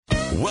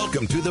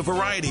Welcome to the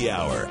Variety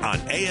Hour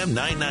on AM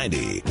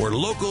 990, where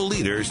local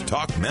leaders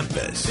talk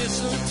Memphis.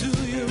 Listen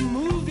to you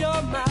move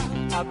your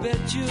mouth. I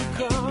bet you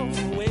come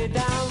from way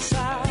down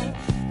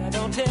south. Now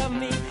don't tell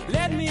me,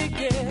 let me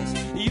guess.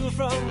 You're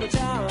from the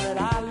town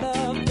that I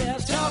love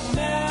best. Talk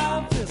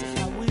Memphis,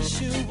 I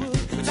wish you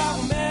would.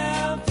 Talk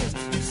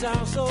Memphis, you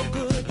sound so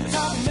good.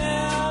 Talk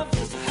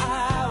Memphis,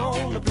 high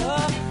on the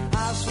bluff.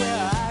 I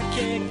swear I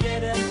can't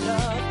get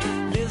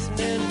enough.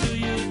 Listening to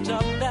you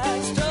talk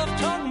that stuff.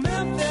 Talk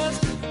Memphis,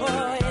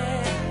 oh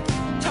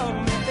yeah. Talk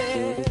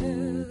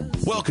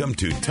Memphis. Welcome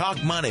to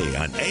Talk Money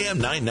on AM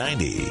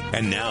 990.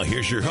 And now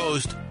here's your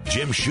host,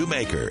 Jim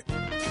Shoemaker.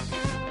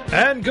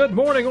 And good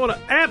morning on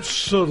an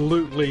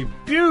absolutely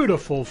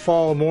beautiful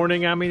fall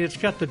morning. I mean, it's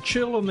got the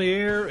chill in the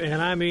air,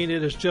 and I mean,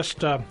 it is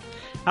just, I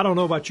don't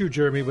know about you,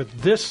 Jeremy, but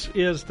this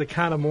is the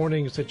kind of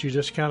mornings that you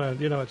just kind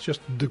of, it's just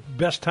the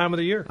best time of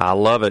the year. I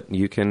love it.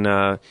 You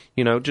can,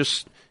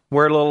 just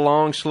wear a little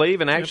long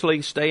sleeve and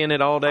actually stay in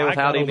it all day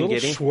without even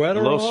getting a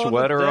little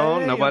sweater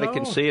on. Nobody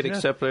can see it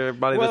except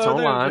everybody that's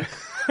online.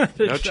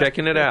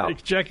 Checking it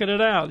out. Checking it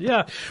out,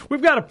 yeah.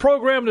 We've got a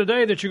program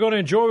today that you're going to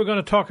enjoy. We're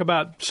going to talk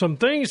about some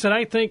things that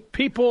I think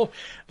people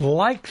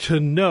like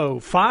to know.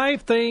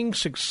 5 things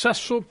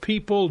successful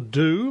people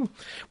do.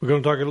 We're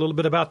going to talk a little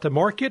bit about the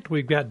market.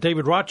 We've got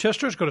David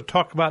Rochester is going to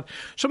talk about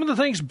some of the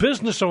things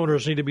business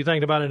owners need to be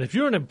thinking about. And if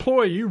you're an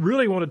employee, you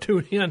really want to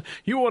tune in.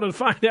 You want to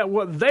find out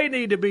what they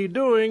need to be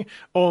doing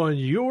on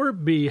your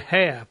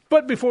behalf.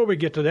 But before we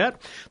get to that,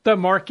 the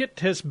market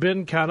has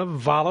been kind of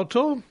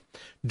volatile,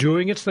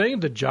 doing its thing.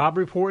 The job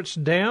report's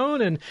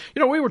down. And,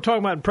 we were talking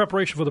about in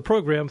preparation for the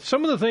program,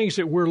 some of the things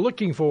that we're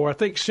looking for, I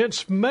think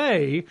since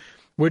May,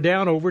 we're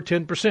down over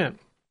 10%.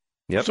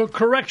 Yep. So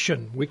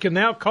correction, we can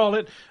now call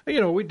it,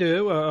 we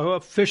do.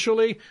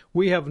 Officially,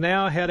 we have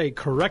now had a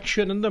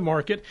correction in the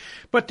market.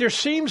 But there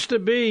seems to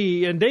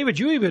be, and David,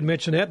 you even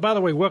mentioned that. By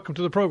the way, welcome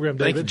to the program,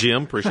 David. Thank you,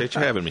 Jim. Appreciate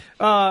you having me.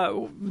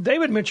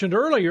 David mentioned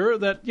earlier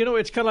that,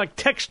 it's kind of like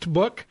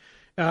textbook.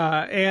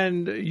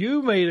 And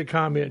you made a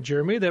comment,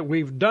 Jeremy, that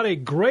we've done a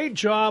great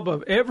job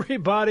of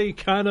everybody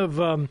kind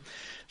of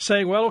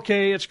saying, well,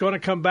 okay, it's going to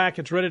come back,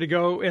 it's ready to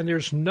go, and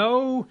there's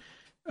no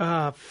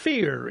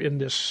fear in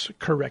this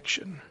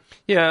correction.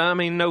 Yeah, I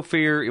mean, no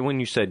fear. When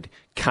you said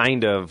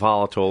kind of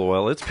volatile,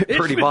 well, it's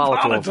pretty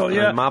volatile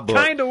in my book.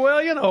 Kind of,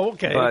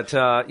 okay. But,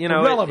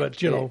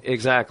 relevant,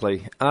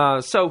 Exactly.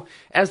 So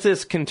as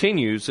this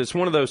continues, it's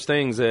one of those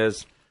things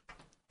as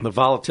the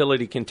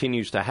volatility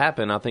continues to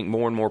happen. I think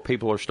more and more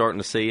people are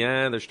starting to see,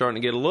 they're starting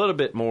to get a little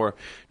bit more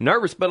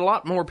nervous, but a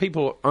lot more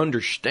people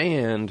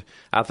understand,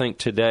 I think,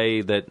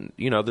 today that,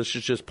 this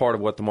is just part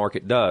of what the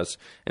market does.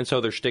 And so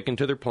they're sticking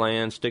to their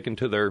plans, sticking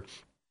to their,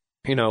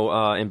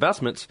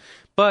 investments.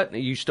 But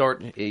you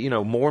start,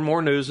 more and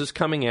more news is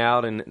coming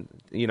out, and,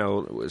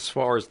 as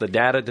far as the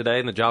data today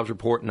and the jobs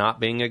report not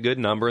being a good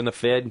number, and the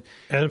Fed.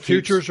 And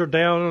futures are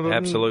down.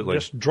 Absolutely.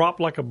 Just dropped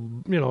like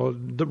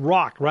the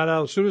rock right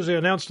out. As soon as they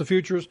announced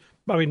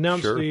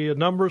the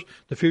numbers,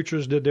 the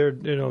futures did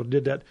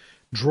that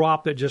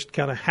drop that just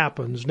kind of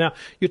happens. Now,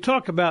 you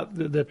talk about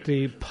that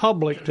the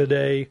public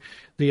today,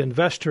 the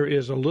investor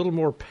is a little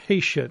more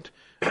patient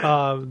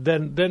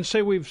than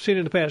say we've seen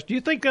in the past. Do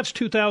you think that's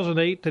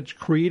 2008 that's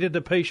created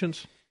the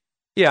patience?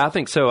 Yeah, I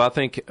think so. I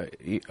think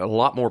a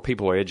lot more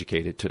people are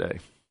educated today.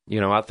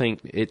 I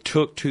think it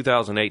took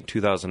 2008,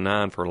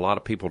 2009 for a lot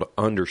of people to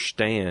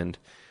understand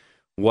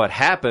what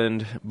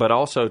happened, but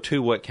also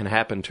to what can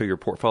happen to your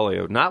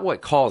portfolio, not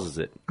what causes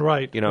it.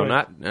 Right.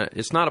 Right.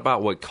 It's not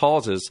about what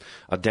causes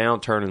a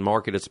downturn in the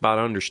market. It's about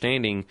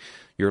understanding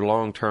your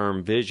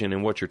long-term vision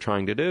and what you're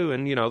trying to do.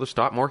 And, the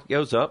stock market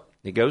goes up,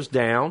 it goes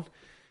down.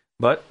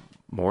 But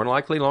more than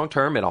likely,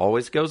 long-term, it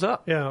always goes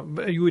up. Yeah,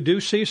 we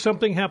do see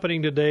something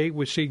happening today.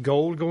 We see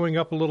gold going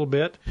up a little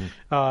bit,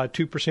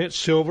 2%,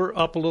 silver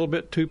up a little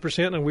bit,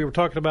 2%. And we were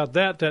talking about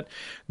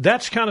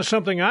that's kind of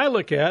something I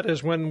look at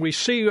is when we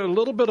see a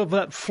little bit of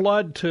that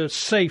flood to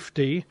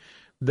safety.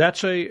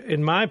 That's,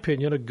 in my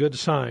opinion, a good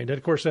sign. And,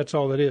 of course, that's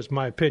all it is,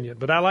 my opinion.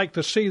 But I like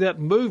to see that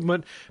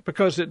movement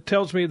because it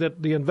tells me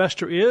that the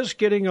investor is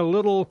getting a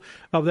little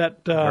of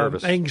that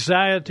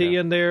anxiety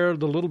in there,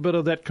 the little bit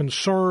of that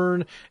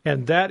concern,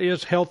 and that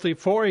is healthy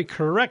for a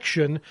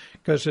correction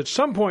because at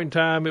some point in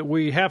time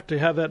we have to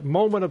have that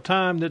moment of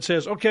time that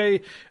says,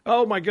 okay,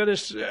 oh, my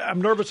goodness,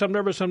 I'm nervous,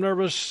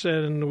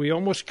 and we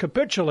almost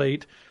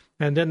capitulate.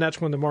 And then that's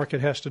when the market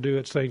has to do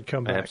its thing,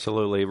 come back.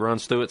 Absolutely. It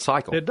runs through its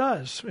cycle. It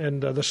does.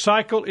 And the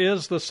cycle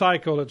is the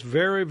cycle. It's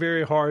very,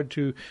 very hard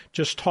to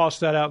just toss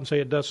that out and say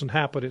it doesn't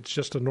happen. It's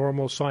just a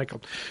normal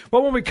cycle.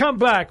 Well, when we come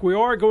back, we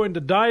are going to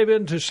dive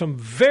into some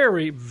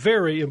very,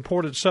 very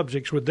important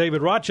subjects with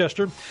David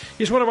Rochester.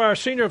 He's one of our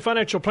senior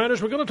financial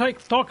planners. We're going to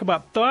talk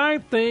about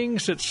 5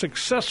 things that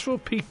successful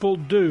people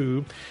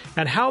do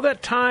and how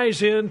that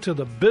ties into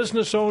the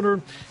business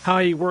owner, how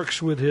he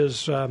works with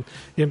his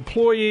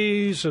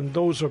employees, and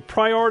those are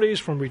priorities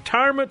from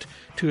retirement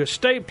to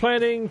estate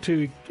planning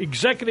to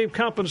executive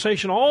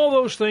compensation. All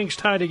those things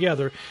tie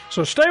together.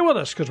 So stay with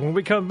us, because when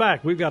we come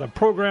back, we've got a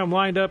program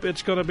lined up.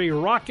 It's going to be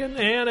rocking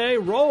and a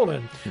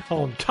rolling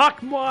on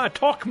Talk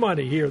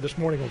Money here this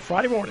morning on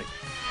Friday morning.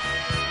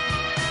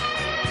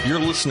 You're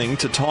listening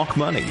to Talk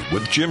Money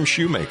with Jim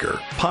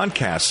Shoemaker.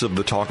 Podcasts of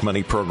the Talk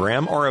Money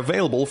program are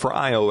available for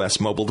iOS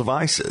mobile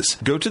devices.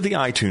 Go to the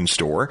iTunes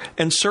Store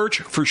and search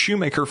for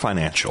Shoemaker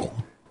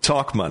Financial.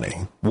 Talk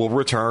Money will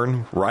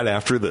return right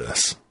after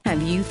this.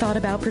 Have you thought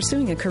about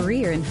pursuing a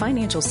career in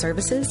financial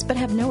services but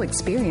have no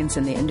experience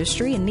in the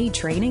industry and need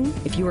training?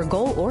 If you are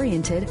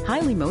goal-oriented,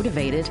 highly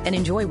motivated, and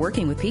enjoy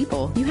working with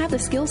people, you have the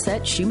skill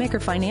set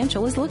Shoemaker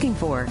Financial is looking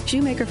for.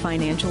 Shoemaker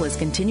Financial is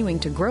continuing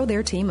to grow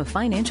their team of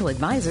financial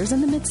advisors in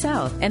the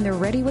Mid-South, and they're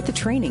ready with the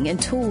training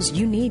and tools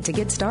you need to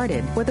get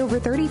started. With over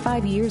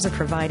 35 years of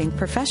providing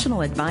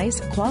professional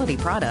advice, quality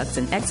products,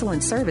 and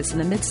excellent service in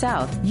the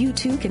Mid-South, you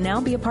too can now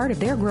be a part of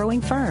their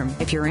growing firm.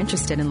 If you're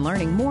interested in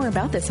learning more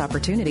about this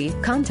opportunity,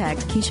 contact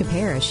Keisha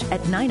Parrish at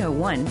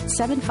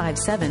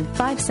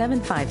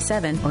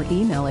 901-757-5757 or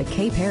email at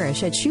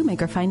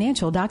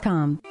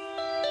kparrish@shoemakerfinancial.com.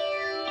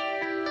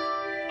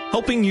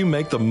 Helping you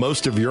make the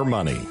most of your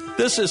money.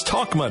 This is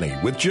Talk Money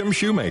with Jim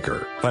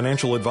Shoemaker.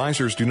 Financial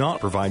advisors do not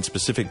provide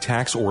specific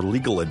tax or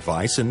legal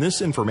advice, and this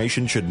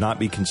information should not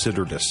be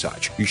considered as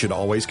such. You should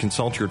always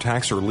consult your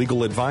tax or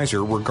legal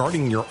advisor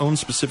regarding your own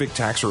specific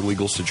tax or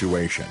legal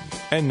situation.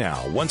 And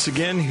now, once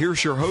again,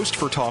 here's your host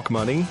for Talk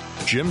Money,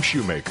 Jim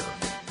Shoemaker.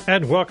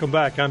 And welcome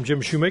back. I'm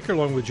Jim Shoemaker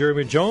along with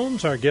Jeremy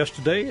Jones. Our guest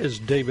today is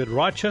David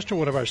Rochester,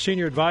 one of our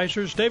senior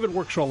advisors. David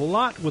works a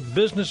lot with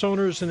business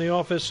owners in the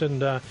office,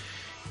 and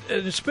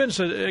it spends,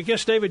 I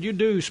guess, David, you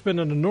do spend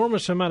an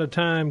enormous amount of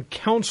time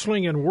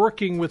counseling and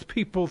working with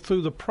people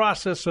through the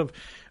process of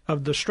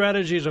the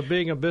strategies of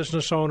being a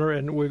business owner,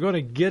 and we're going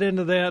to get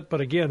into that.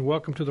 But again,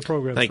 welcome to the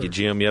program. Thank sir. you,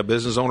 Jim. Yeah,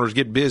 business owners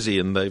get busy,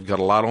 and they've got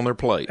a lot on their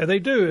plate. And they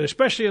do,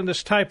 especially in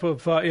this type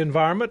of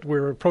environment.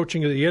 We're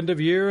approaching the end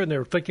of year, and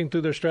they're thinking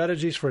through their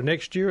strategies for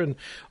next year and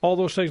all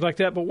those things like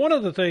that. But one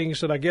of the things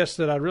that I guess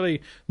that I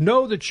really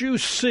know that you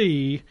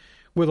see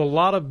with a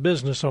lot of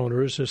business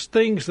owners is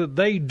things that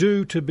they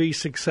do to be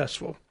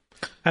successful.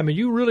 I mean,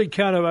 you really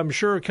kind of, I'm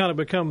sure, kind of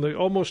become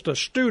almost a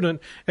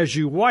student as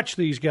you watch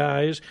these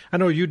guys. I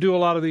know you do a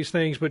lot of these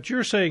things, but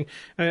you're saying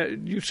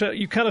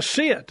you kind of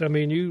see it. I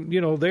mean,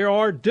 you know, there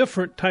are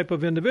different type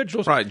of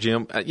individuals. Right,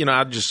 Jim. You know,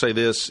 I'd just say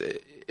this,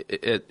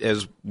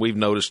 as we've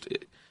noticed,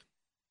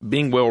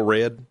 being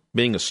well-read,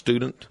 being a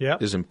student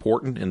is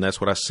important, and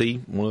that's what I see.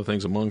 One of the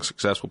things among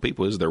successful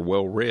people is they're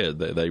well-read.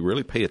 They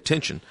really pay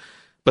attention.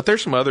 But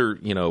there's some other,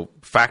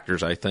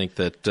 factors, I think,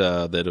 that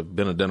have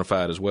been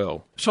identified as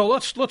well. So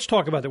let's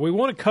talk about that. We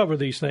want to cover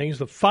these things,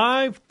 the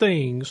 5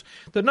 things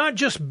that not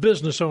just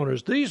business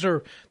owners. These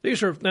are,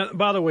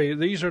 by the way,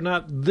 these are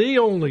not the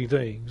only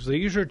things.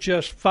 These are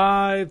just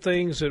 5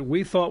 things that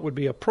we thought would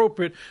be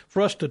appropriate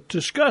for us to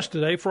discuss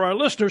today for our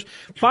listeners.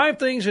 5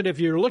 things that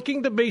if you're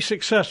looking to be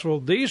successful,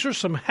 these are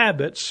some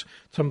habits,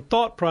 some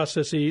thought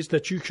processes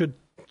that you should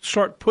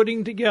start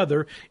putting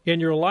together in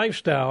your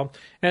lifestyle.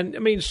 And, I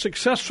mean,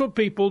 successful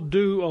people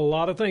do a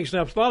lot of things.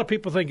 Now, a lot of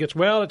people think it's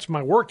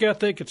my work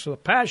ethic, it's the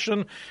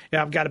passion.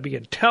 Yeah, I've got to be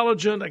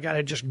intelligent. I got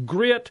to just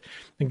grit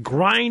and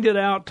grind it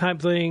out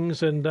type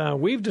things. And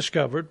we've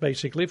discovered,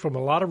 basically, from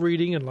a lot of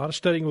reading and a lot of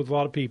studying with a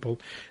lot of people,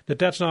 that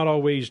that's not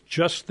always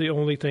just the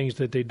only things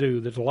that they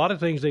do. There's a lot of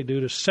things they do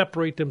to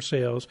separate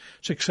themselves,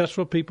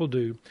 successful people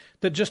do,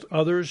 that just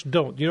others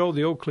don't. You know,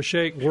 the old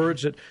cliche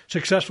words that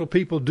successful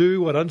people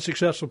do what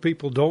unsuccessful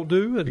people don't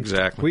do. And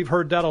exactly. We've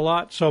heard that a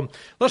lot. So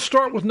let's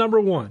start with number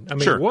 1. I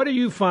mean, sure. What do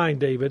you find,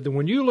 David, that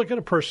when you look at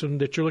a person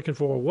that you're looking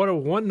for,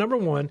 number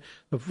one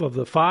of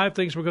the 5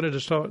 things we're going to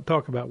just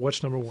talk about,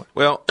 what's number 1?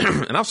 Well,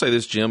 and I'll say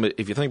this, Jim,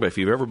 if you think about it, if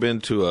you've ever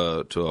been to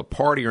a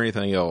party or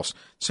anything else,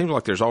 it seems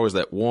like there's always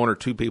that 1 or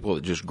 2 people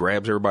that just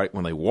grabs everybody.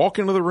 When they walk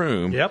into the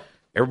room,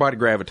 everybody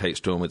gravitates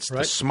to them. It's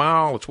the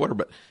smile, it's whatever.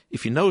 But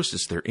if you notice,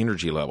 it's their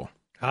energy level.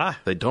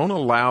 They don't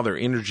allow their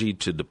energy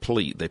to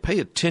deplete. They pay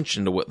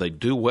attention to what they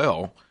do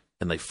well,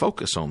 and they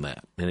focus on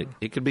that. And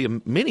it could be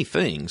many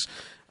things,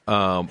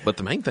 but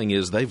the main thing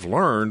is they've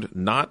learned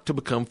not to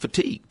become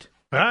fatigued.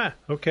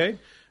 Okay.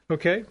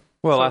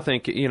 Well, I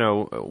think,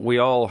 we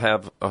all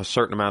have a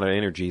certain amount of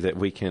energy that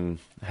we can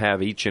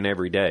have each and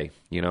every day.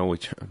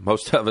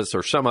 Most of us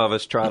or some of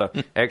us try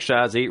to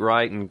exercise, eat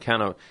right, and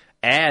kind of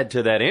add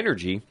to that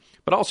energy.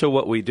 But also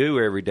what we do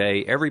every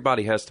day,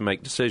 everybody has to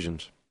make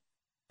decisions.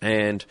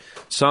 And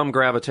some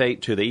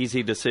gravitate to the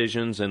easy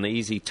decisions and the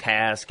easy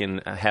task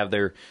and have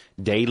their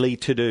daily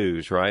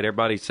to-dos, right?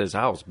 Everybody says,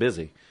 I was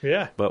busy.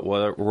 Yeah. But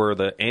were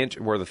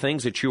the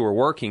things that you were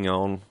working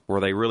on, were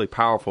they really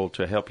powerful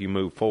to help you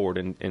move forward?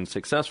 And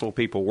successful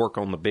people work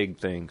on the big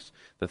things,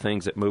 the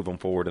things that move them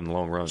forward in the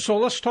long run. So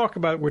let's talk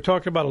about, we're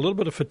talking about a little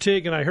bit of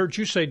fatigue, and I heard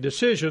you say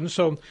decisions.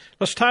 So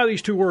let's tie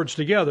these 2 words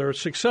together.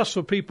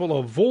 Successful people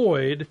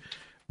avoid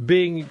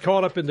being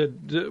caught up in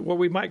what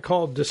we might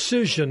call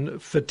decision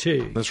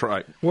fatigue. That's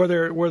right.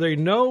 Where they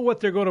know what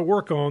they're going to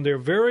work on. They're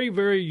very,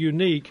 very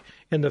unique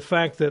in the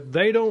fact that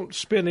they don't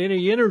spend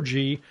any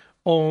energy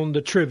on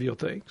the trivial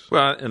things.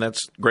 Well, and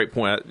that's a great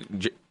point.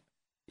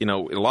 A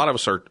lot of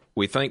us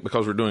we think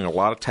because we're doing a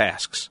lot of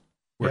tasks,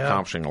 we're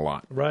accomplishing a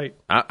lot. Right.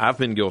 I've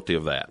been guilty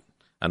of that.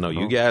 I know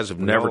you guys have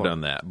never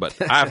done that, but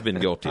I've been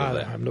guilty of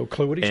that. I have no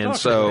clue what he's talking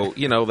about.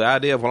 And so, the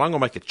idea of, I'm going to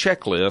make a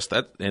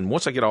checklist, and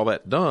once I get all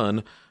that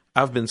done,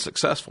 I've been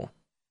successful.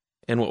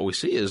 And what we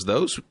see is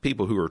those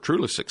people who are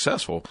truly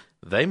successful,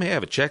 they may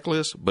have a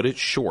checklist, but it's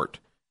short.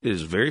 It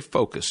is very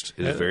focused.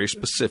 It is very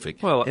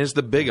specific. Well, and it's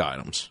the big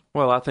items.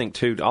 Well, I think,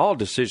 too, all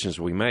decisions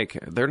we make,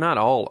 they're not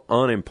all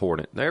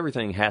unimportant.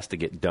 Everything has to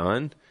get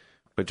done,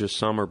 but just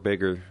some are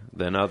bigger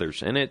than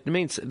others. And it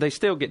means they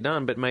still get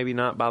done, but maybe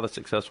not by the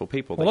successful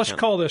people. Well, let's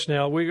call this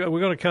now. We're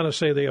going to kind of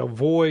say they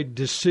avoid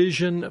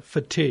decision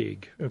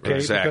fatigue, okay?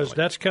 Exactly. Because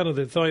that's kind of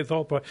the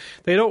thought part.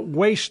 They don't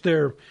waste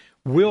their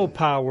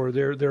willpower,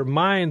 their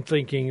mind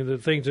thinking, the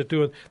things that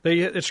do it.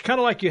 It's kind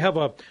of like you have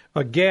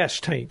a gas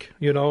tank,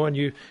 and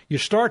you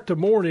start the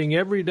morning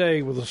every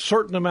day with a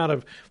certain amount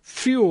of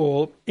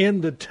fuel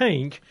in the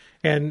tank,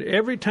 and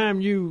every time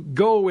you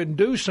go and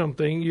do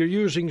something, you're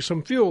using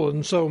some fuel.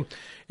 And so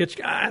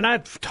and I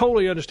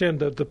totally understand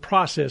the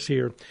process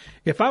here.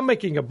 If I'm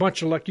making a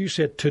bunch of, like you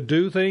said,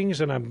 to-do things,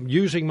 and I'm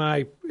using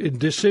my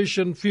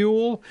decision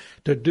fuel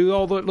to do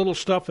all the little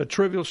stuff, the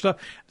trivial stuff,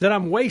 then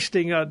I'm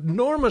wasting an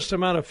enormous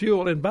amount of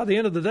fuel. And by the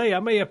end of the day, I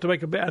may have to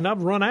make and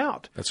I've run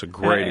out. That's a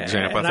great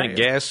example. I think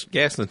gas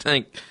in the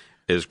tank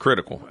is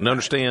critical. And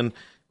understand,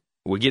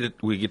 we get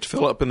to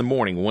fill up in the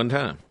morning one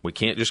time. We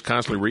can't just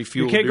constantly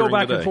refuel. You can't during go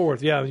back the day. and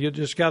forth. Yeah, you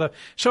just got to.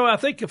 So I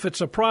think if it's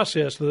a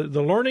process, the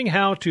learning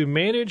how to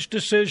manage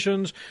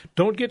decisions,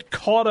 don't get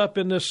caught up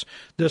in this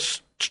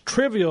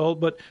trivial,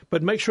 but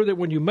make sure that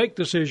when you make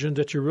decisions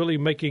that you're really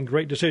making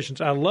great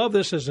decisions. I love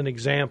this as an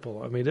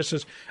example. I mean,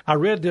 I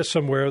read this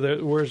somewhere.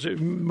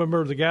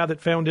 Remember the guy that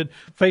founded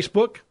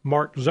Facebook,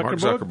 Mark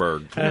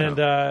Zuckerberg?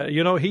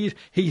 And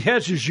he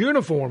has his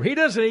uniform. He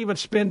doesn't even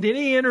spend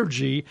any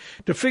energy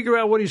to figure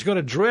out what he's going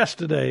to dress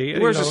today. He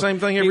wears the same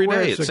thing every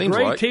day. It seems like. He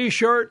wears a gray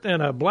T-shirt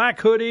and a black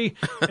hoodie.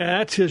 And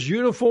that's his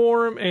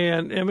uniform.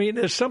 And I mean,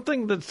 there's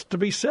something that's to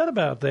be said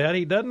about that.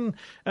 He doesn't.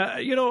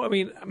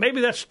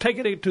 Maybe that's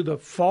taking it to the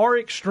far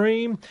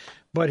extreme,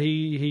 but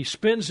he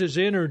spends his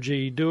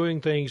energy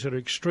doing things that are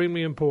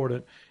extremely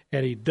important,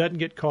 and he doesn't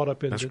get caught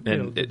up in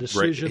the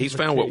decisions. He's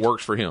found what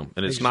works for him,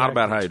 and it's not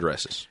about how he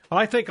dresses.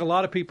 I think a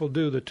lot of people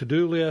do the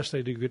to-do list.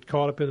 They do get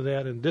caught up into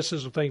that, and this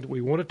is the thing that we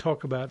want to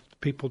talk about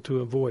people to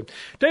avoid.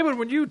 David,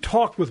 when you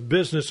talk with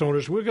business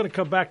owners, we're going to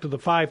come back to the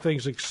 5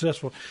 things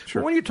successful.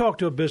 Sure. But when you talk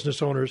to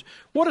business owners,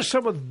 what are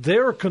some of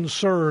their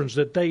concerns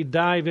that they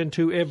dive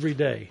into every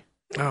day?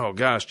 Oh,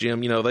 gosh, Jim,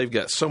 they've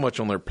got so much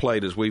on their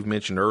plate, as we've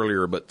mentioned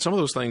earlier, but some of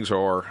those things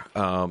are,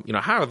 how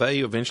are they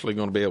eventually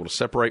going to be able to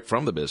separate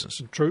from the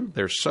business? True.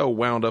 They're so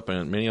wound up in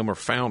it. Many of them are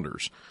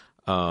founders.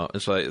 And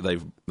so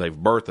they've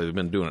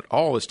been doing it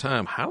all this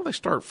time. How do they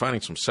start finding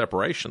some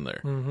separation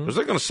there? Because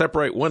they're going to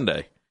separate one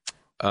day,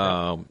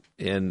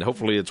 and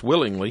hopefully it's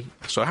willingly.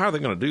 So how are they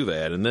going to do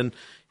that? And then,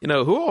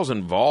 who all's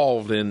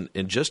involved in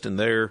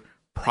their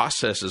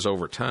processes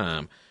over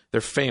time? Their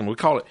family. We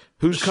call it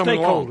who's coming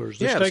along.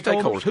 The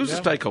stakeholders. Who's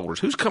the stakeholders?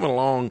 Who's coming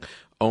along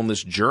on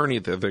this journey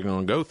that they're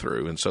going to go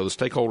through? And so the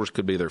stakeholders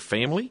could be their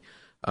family,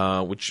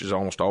 which is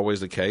almost always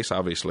the case,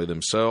 obviously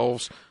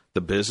themselves, the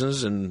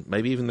business, and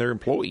maybe even their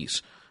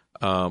employees.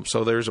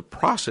 So there's a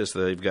process that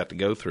they've got to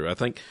go through. I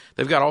think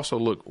they've got to also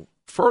look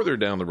further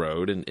down the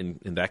road, and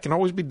that can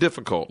always be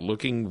difficult,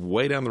 looking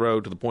way down the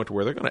road to the point to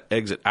where they're going to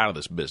exit out of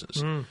this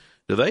business.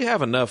 Do they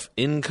have enough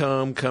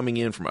income coming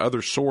in from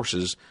other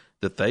sources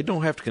that they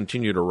don't have to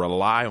continue to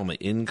rely on the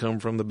income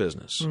from the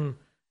business?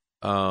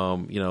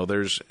 I'm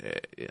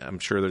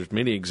sure there's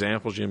many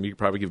examples, Jim, you could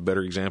probably give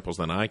better examples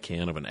than I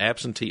can, of an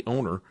absentee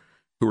owner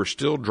who are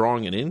still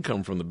drawing an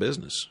income from the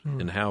business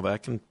and how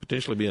that can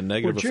potentially be a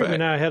negative effect. Jeremy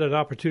and I had an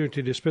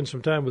opportunity to spend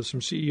some time with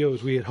some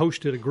CEOs. We had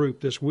hosted a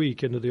group this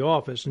week into the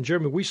office. And,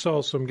 Jeremy, we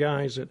saw some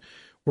guys that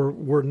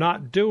were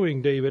not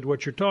doing, David,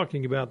 what you're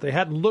talking about. They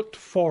hadn't looked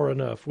far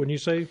enough. When you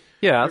say,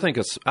 I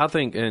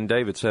think, and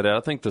David said it. I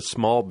think the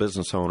small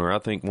business owner. I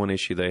think one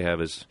issue they have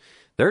is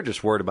they're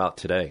just worried about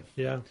today.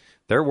 Yeah,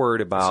 they're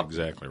worried about That's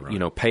exactly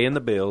right. Paying the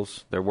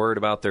bills. They're worried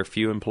about their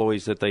few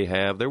employees that they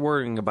have. They're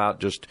worrying about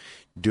just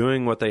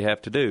doing what they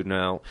have to do.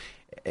 Now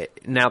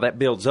that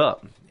builds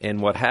up, and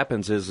what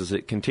happens is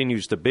it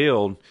continues to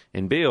build,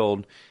 and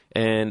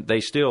they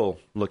still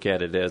look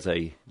at it as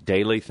a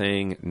daily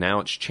thing. Now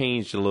it's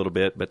changed a little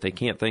bit, but they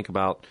can't think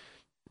about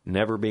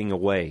never being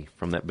away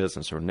from that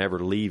business or never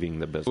leaving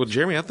the business. Well,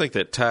 Jeremy, I think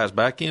that ties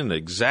back into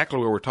exactly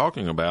what we're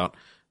talking about.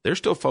 They're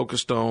still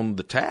focused on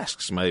the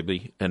tasks,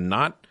 maybe, and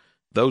not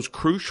those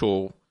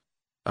crucial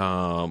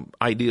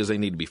ideas they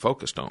need to be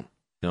focused on.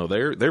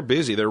 They're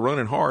busy, they're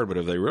running hard, but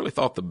have they really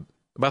thought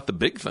about the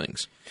big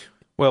things?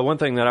 Well, one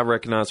thing that I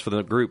recognized for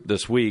the group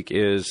this week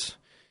is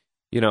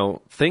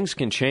things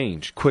can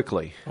change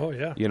quickly. Oh,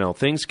 yeah.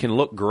 Things can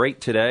look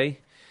great today,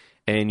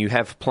 and you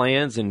have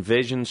plans and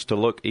visions to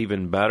look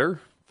even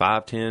better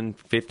 5, 10,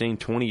 15,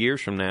 20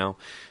 years from now,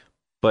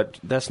 but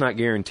that's not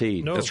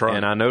guaranteed. No. That's right.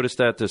 And I noticed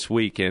that this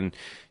week, and,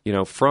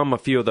 from a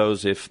few of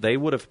those, if they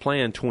would have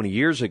planned 20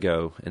 years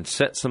ago and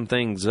set some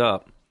things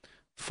up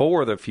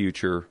for the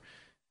future,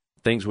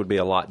 things would be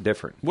a lot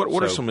different.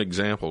 What are some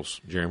examples,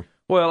 Jeremy?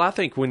 Well, I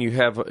think when you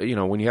have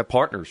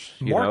partners,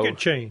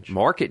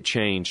 market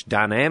change,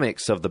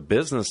 dynamics of the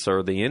business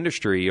or the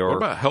industry, or what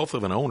about health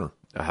of an owner?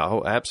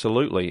 Oh,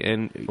 absolutely,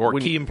 or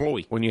a key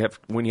employee. When you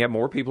have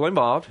more people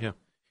involved,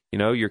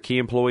 your key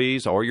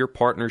employees or your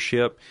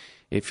partnership.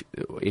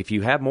 If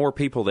you have more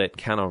people that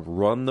kind of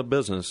run the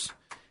business,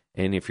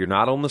 and if you're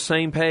not on the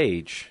same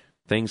page,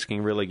 things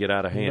can really get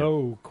out of hand.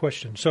 No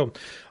question. So,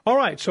 all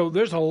right. So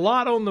there's a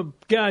lot on the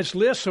guy's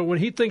list. So when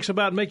he thinks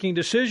about making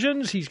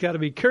decisions, he's got to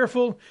be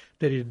careful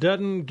that he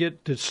doesn't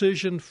get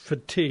decision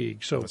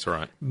fatigue. So that's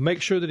right.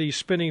 Make sure that he's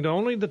spending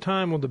only the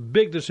time on the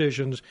big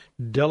decisions,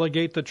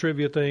 delegate the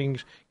trivia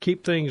things,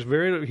 keep things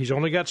he's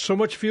only got so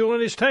much fuel in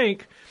his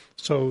tank.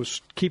 So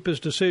keep his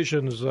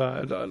decisions, to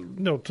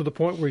the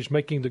point where he's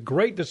making the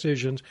great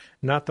decisions,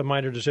 not the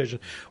minor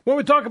decisions. When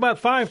we talk about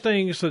 5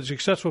 things that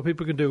successful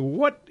people can do,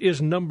 what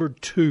is number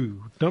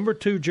 2? Number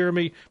 2,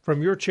 Jeremy,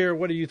 from your chair,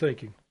 what are you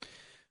thinking?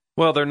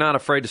 Well, they're not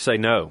afraid to say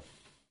no,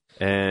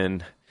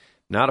 and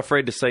not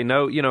afraid to say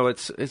no.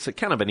 It's a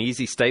kind of an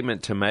easy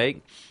statement to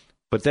make,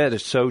 but that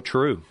is so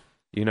true.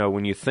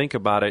 When you think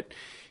about it,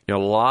 a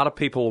lot of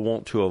people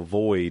want to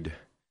avoid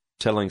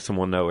telling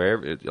someone no.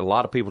 A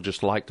lot of people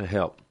just like to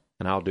help.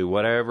 And I'll do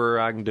whatever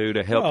I can do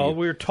to help you. Well,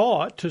 we're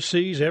taught to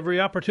seize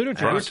every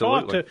opportunity.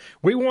 Absolutely.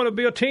 We want to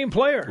be a team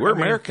player. We're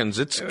Americans.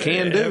 It's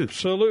can-do.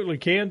 Absolutely.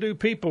 Can-do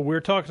people.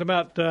 We're talking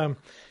about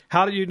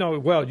how do you know?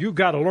 Well, you've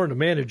got to learn to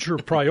manage your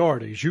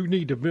priorities. You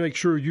need to make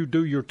sure you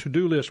do your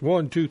to-do list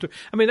 1, 2, 3.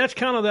 I mean, that's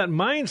kind of that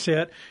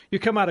mindset. You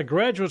come out of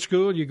graduate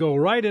school, you go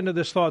right into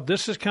this thought.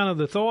 This is kind of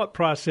the thought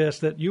process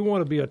that you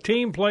want to be a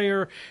team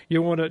player.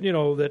 You want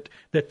to,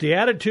 that the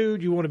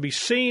attitude, you want to be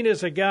seen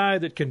as a guy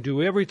that can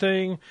do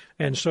everything.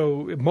 And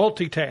so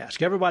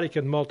multitask. Everybody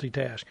can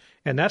multitask.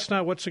 And that's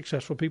not what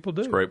successful people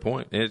do. That's a great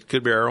point. And it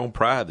could be our own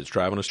pride that's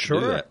driving us to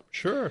do that.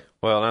 Sure.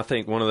 Well, and I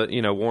think one of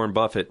the, Warren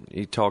Buffett,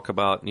 he talked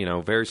about,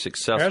 very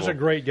successful. There's a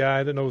great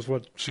guy that knows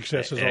what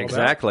success is all about.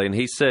 Exactly. And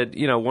he said,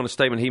 one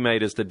statement he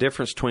made is the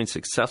difference between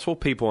successful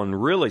people and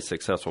really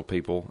successful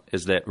people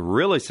is that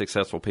really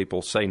successful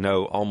people say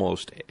no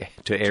almost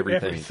to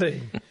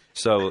everything.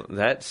 So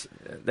that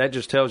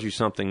just tells you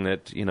something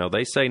that,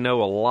 they say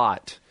no a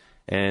lot.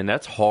 And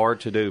that's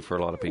hard to do for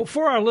a lot of people. Well,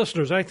 for our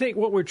listeners, I think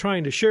what we're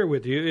trying to share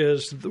with you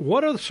is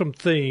what are some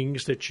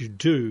things that you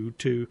do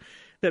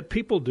that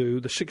people do,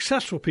 the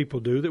successful people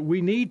do, that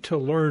we need to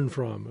learn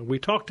from. And we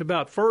talked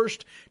about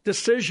first,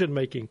 decision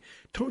making.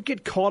 Don't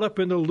get caught up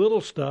in the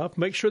little stuff.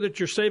 Make sure that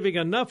you're saving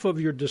enough of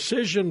your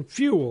decision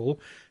fuel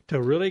to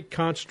really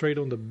concentrate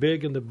on the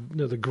big and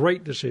the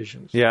great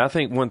decisions. Yeah, I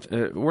think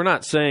we're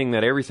not saying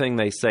that everything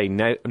they say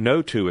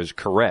no to is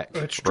correct.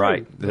 That's true.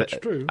 Right? That's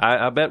true.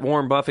 I bet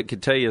Warren Buffett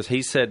could tell you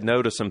he said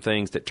no to some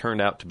things that turned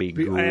out to be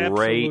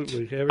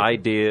great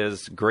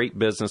ideas, great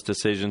business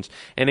decisions.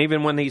 And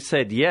even when he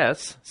said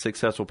yes,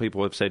 successful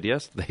people have said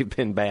yes, they've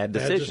been bad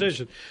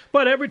decisions.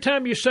 But every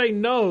time you say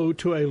no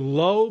to a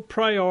low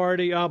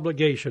priority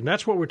obligation,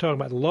 that's what we're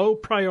talking about, low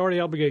priority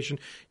obligation,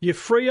 you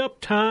free up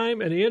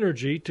time and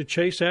energy to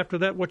chase after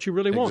that what you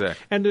really want.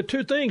 Exactly. And the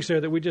 2 things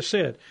there that we just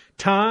said,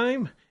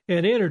 time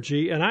and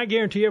energy, and I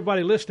guarantee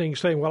everybody listening is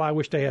saying, well, I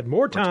wish they had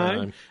more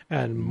time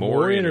and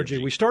more energy.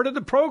 We started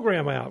the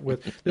program out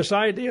with this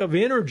idea of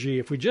energy.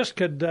 If we just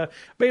could,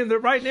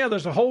 right now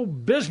there's a whole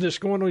business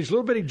going on, these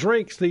little bitty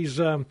drinks, these,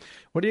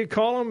 what do you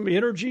call them,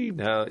 energy?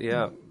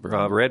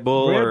 Red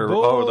Bull or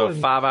the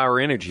 5-hour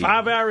energy.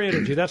 5-hour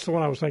energy, that's the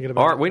one I was thinking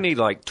about. Art, we need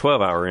like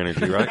 12-hour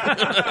energy, right?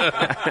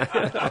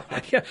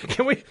 Yeah,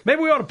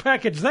 maybe we ought to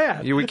package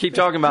that. We keep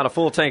talking about a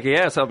full tank of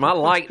gas.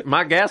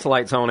 My gas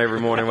light's on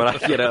every morning when I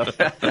get up.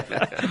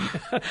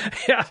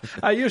 Yeah,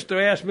 I used to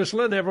ask Miss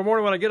Linda every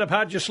morning when I get up,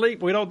 how'd you sleep?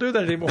 We don't do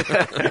that anymore.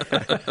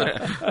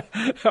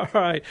 All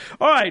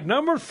right.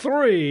 Number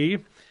 3,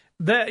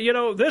 that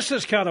this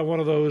is kind of one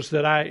of those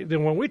that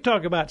when we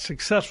talk about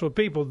successful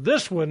people,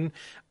 this one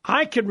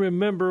I can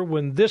remember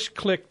when this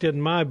clicked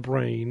in my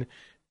brain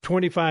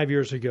 25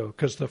 years ago,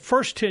 because the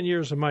first 10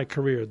 years of my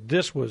career,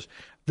 this was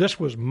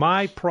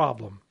my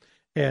problem.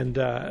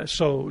 And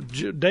so,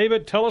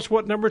 David, tell us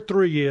what number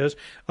 3 is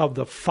of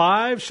the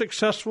 5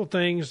 successful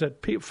things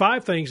that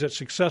 5 things that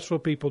successful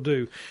people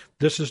do.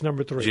 This is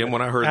number 3. Jim,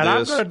 when I heard and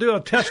this, I'm going to do a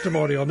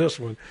testimony on this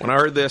one. When I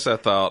heard this, I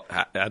thought,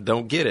 I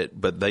don't get it,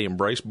 but they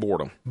embrace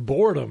boredom.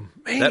 Boredom,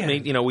 man. That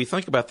means we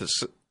think about the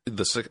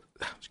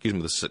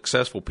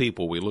successful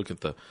people. We look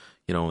at the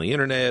on the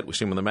internet, we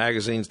see them in the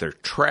magazines. They're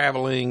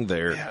traveling,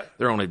 they're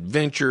on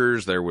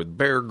adventures, they're with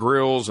Bear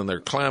Grylls, and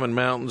they're climbing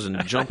mountains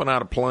and jumping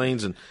out of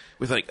planes. And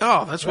we think,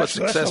 that's what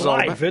success is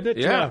all about. Isn't it?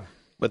 Yeah.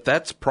 But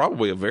that's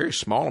probably a very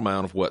small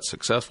amount of what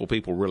successful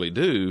people really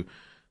do.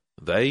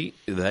 they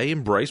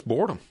embrace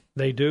boredom.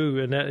 They do,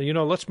 and that,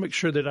 let's make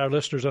sure that our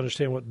listeners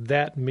understand what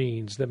that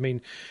means. I mean,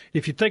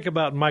 if you think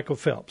about Michael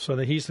Phelps, so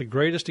that he's the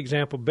greatest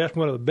example,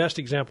 one of the best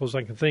examples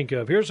I can think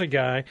of. Here's a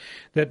guy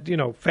that,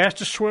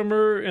 fastest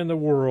swimmer in the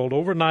world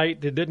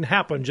overnight. It didn't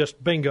happen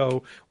just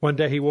bingo. One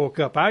day he woke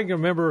up. I can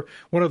remember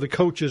one of the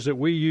coaches that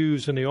we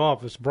use in the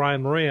office,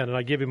 Brian Moran, and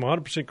I give him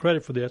 100%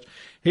 credit for this.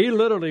 He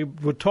literally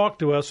would talk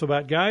to us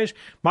about, guys,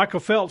 Michael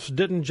Phelps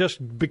didn't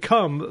just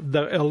become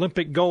the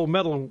Olympic gold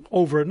medal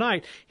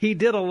overnight. He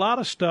did a lot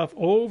of stuff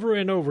over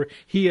and over.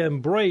 He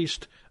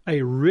embraced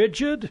a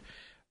rigid,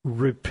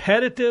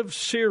 repetitive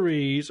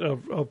series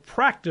of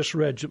practice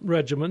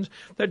regimens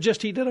that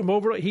just he did them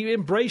over. He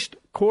embraced,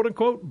 quote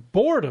unquote,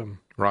 boredom.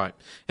 Right,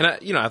 and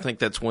I think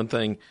that's one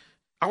thing.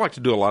 I like to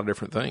do a lot of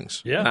different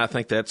things. Yeah, and I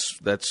think that's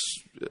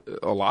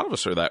a lot of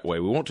us are that way.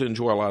 We want to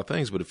enjoy a lot of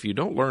things, but if you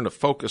don't learn to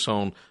focus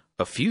on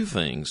a few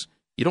things,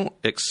 you don't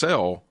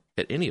excel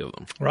at any of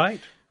them.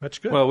 Right. That's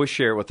good. Well, we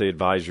share it with the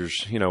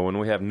advisors. When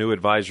we have new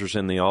advisors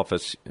in the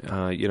office,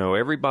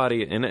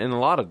 everybody in a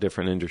lot of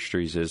different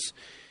industries is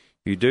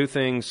you do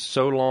things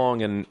so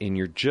long and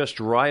you're just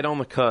right on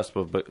the cusp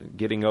of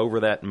getting over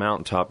that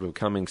mountaintop of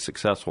becoming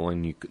successful,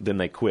 and then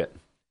they quit.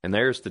 And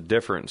there's the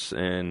difference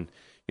in,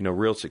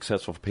 real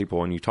successful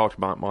people. And you talked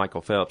about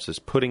Michael Phelps is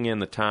putting in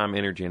the time,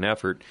 energy, and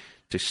effort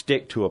to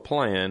stick to a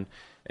plan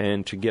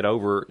and to get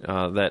over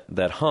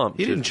that hump.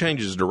 He didn't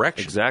change his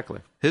direction. Exactly.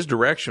 His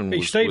direction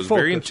was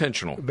very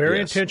intentional.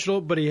 Very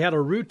intentional, but he had a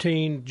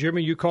routine.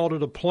 Jimmy, you called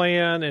it a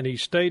plan, and he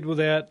stayed with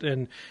that.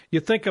 And you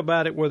think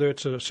about it, whether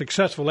it's a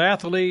successful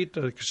athlete,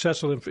 a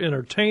successful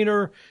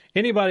entertainer,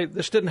 anybody,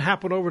 this didn't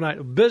happen overnight.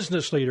 A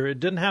business leader,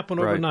 it didn't happen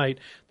overnight.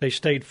 They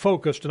stayed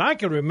focused. And I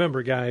can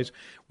remember, guys,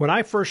 when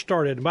I first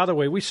started, and by the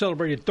way, we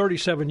celebrated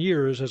 37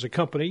 years as a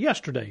company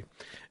yesterday.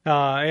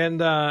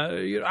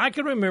 I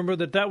can remember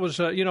that was,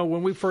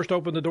 when we first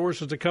opened the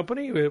doors as a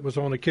company, it was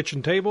on a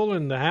kitchen table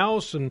in the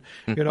house, and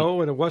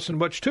and it wasn't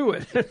much to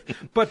it.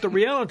 But the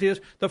reality is,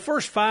 the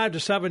first 5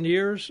 to 7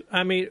 years,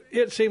 I mean,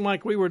 it seemed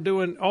like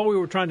all we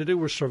were trying to do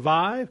was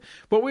survive,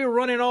 but we were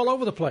running all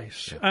over the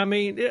place. Yeah. I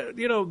mean,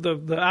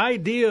 the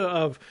idea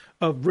of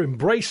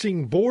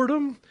embracing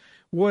boredom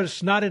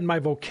was not in my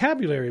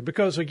vocabulary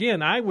because,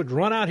 again, I would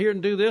run out here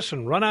and do this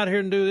and run out here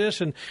and do this.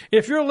 And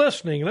if you're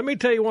listening, let me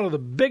tell you one of the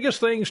biggest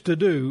things to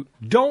do,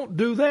 don't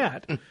do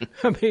that.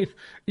 I mean,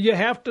 you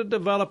have to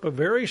develop a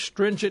very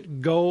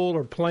stringent goal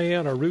or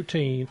plan or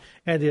routine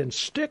and then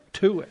stick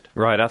to it.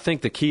 Right. I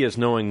think the key is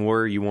knowing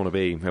where you want to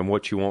be and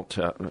what you want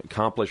to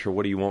accomplish or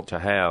what do you want to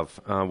have.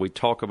 We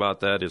talk about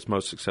that as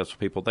most successful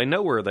people. They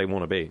know where they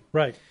want to be.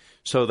 Right.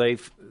 So they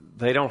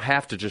don't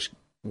have to just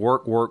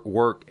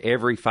work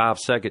every 5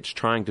 seconds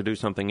trying to do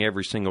something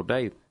every single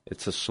day.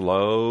 It's a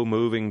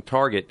slow-moving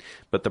target.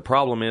 But the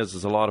problem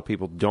is a lot of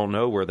people don't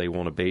know where they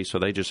want to be, so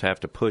they just have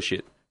to push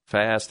it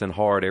fast and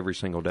hard every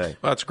single day.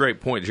 Well, that's a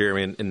great point,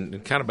 Jeremy.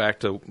 And kind of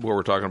back to what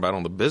we're talking about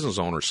on the business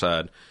owner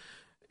side,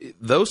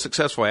 those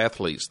successful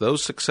athletes,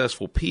 those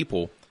successful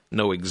people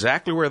know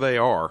exactly where they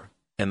are,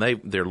 and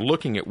they're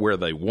looking at where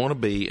they want to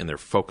be, and they're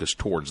focused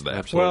towards that.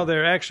 Absolutely. Well,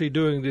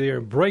 they're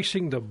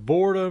embracing the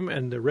boredom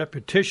and the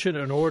repetition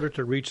in order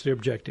to reach their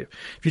objective.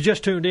 If you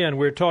just tuned in,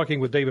 we're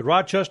talking with David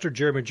Rochester,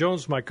 Jeremy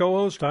Jones, my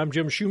co-host. I'm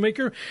Jim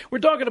Shoemaker. We're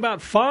talking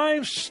about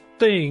 5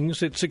 things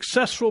that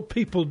successful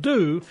people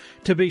do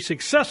to be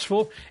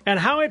successful and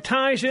how it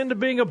ties into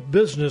being a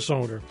business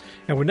owner.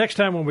 And next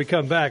time when we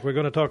come back, we're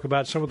going to talk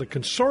about some of the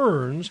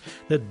concerns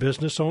that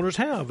business owners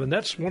have. And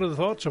that's one of the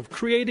thoughts of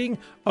creating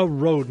a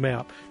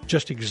roadmap.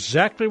 Just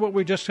exactly what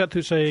we just got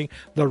to saying,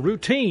 the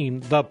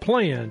routine, the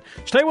plan.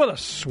 Stay with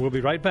us. We'll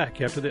be right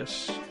back after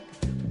this.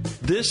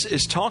 This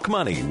is Talk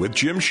Money with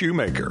Jim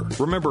Shoemaker.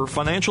 Remember,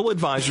 financial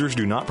advisors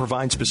do not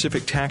provide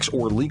specific tax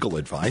or legal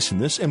advice, and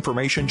this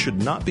information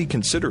should not be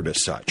considered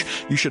as such.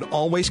 You should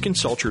always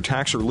consult your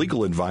tax or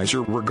legal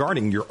advisor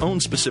regarding your own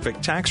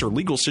specific tax or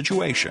legal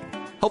situation,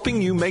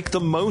 helping you make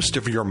the most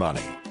of your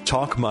money.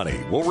 Talk Money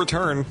will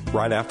return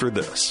right after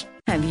this.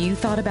 Have you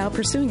thought about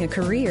pursuing a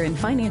career in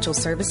financial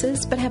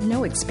services but have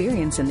no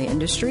experience in the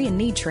industry and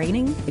need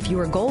training? If you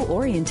are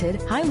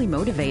goal-oriented, highly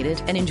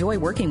motivated, and enjoy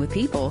working with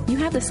people, you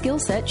have the skill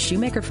set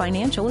Shoemaker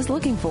Financial is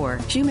looking for.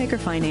 Shoemaker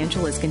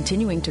Financial is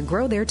continuing to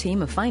grow their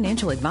team of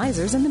financial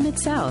advisors in the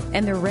Mid-South,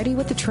 and they're ready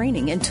with the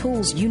training and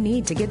tools you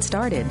need to get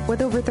started.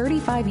 With over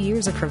 35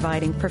 years of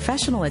providing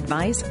professional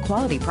advice,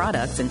 quality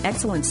products, and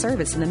excellent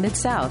service in the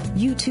Mid-South,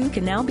 you too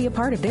can now be a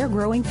part of their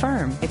growing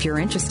firm. If you're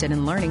interested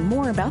in learning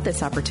more about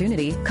this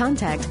opportunity,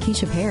 contact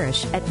Keisha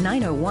Parrish at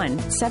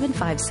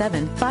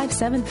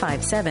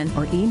 901-757-5757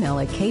 or email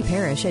at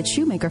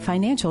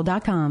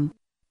kparrish@shoemakerfinancial.com.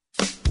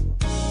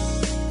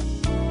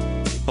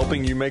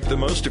 Helping you make the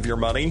most of your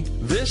money,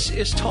 this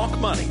is Talk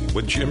Money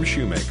with Jim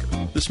Shoemaker.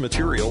 This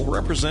material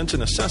represents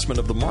an assessment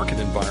of the market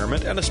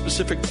environment at a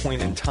specific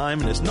point in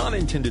time and is not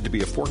intended to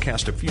be a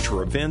forecast of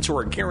future events or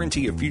a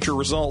guarantee of future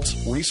results,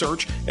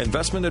 research,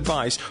 investment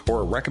advice,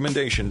 or a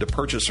recommendation to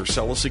purchase or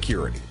sell a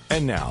security.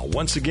 And now,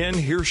 once again,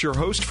 here's your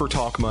host for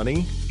Talk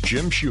Money,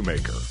 Jim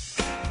Shoemaker.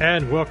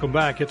 And welcome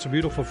back. It's a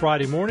beautiful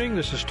Friday morning.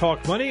 This is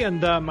Talk Money,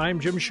 and I'm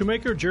Jim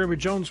Shoemaker. Jeremy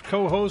Jones,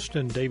 co-host,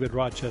 and David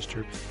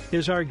Rochester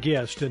is our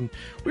guest. And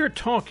we're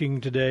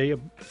talking today,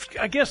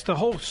 I guess the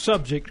whole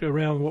subject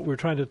around what we're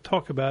trying to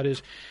talk about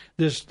is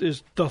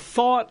the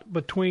thought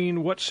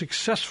between what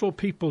successful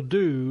people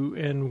do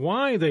and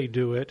why they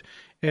do it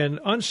and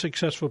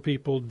unsuccessful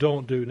people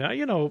don't do. Now,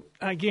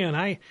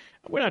 again,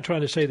 we're not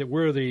trying to say that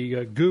we're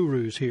the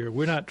gurus here.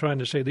 We're not trying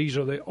to say these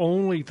are the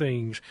only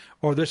things,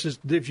 or this is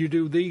if you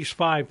do these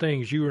 5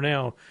 things, you are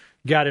now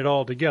got it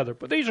all together.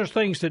 But these are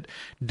things that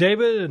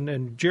David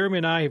and Jeremy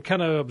and I have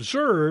kind of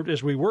observed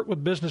as we work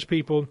with business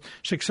people,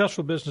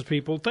 successful business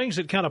people, things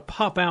that kind of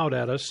pop out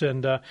at us,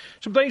 and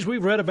some things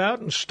we've read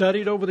about and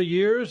studied over the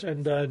years.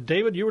 And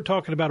David, you were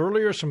talking about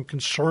earlier some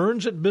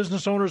concerns that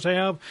business owners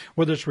have,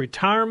 whether it's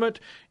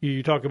retirement,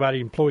 you talk about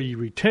employee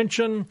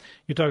retention,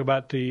 you talk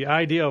about the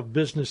idea of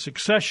business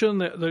succession,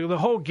 the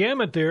whole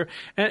gamut there.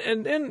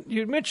 And then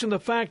you mentioned the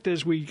fact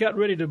as we got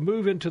ready to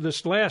move into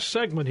this last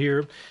segment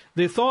here,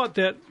 the thought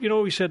that,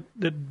 we said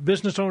that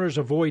business owners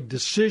avoid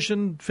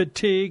decision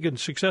fatigue, and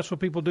successful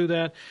people do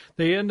that.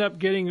 They end up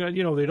getting,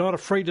 they're not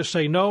afraid to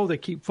say no. They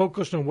keep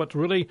focused on what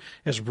really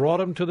has brought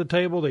them to the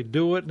table. They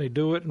do it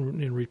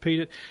and repeat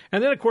it.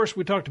 And then, of course,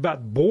 we talked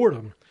about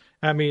boredom.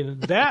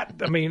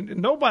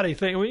 Nobody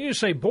thinks, when you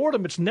say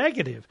boredom, it's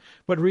negative.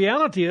 But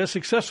reality is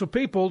successful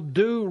people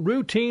do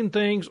routine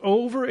things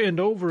over and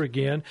over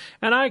again.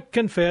 And I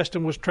confessed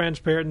and was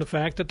transparent in the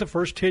fact that the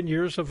first 10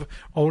 years of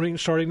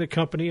starting the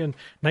company in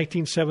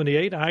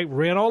 1978, I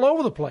ran all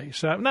over the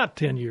place. Not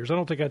 10 years. I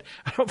don't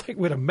think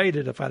we'd have made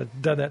it if I'd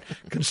have done that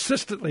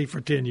consistently for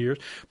 10 years.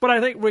 But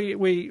I think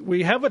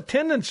we have a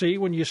tendency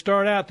when you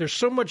start out, there's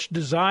so much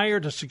desire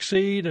to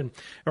succeed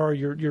or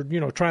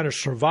you're trying to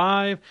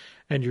survive.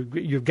 And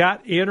you've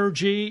got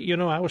energy.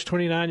 I was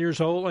 29 years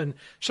old. And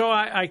so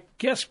I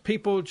guess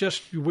people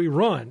we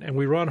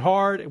run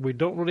hard, and we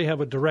don't really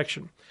have a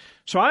direction.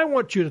 So I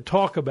want you to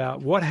talk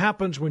about what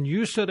happens when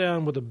you sit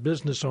down with a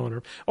business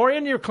owner or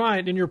in your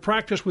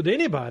practice with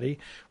anybody,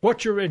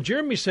 and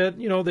Jeremy said,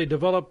 they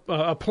develop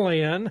a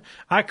plan.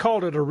 I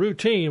called it a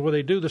routine where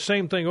they do the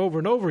same thing over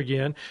and over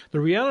again. The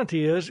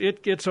reality is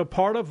it's a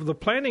part of the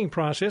planning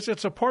process.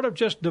 It's a part of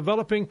just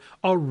developing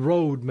a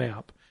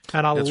roadmap.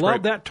 And I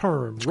love that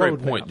term. That's a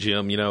great point,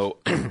 Jim.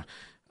 In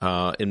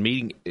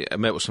meeting, I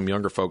met with some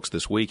younger folks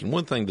this week, and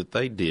one thing that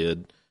they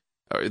did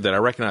that I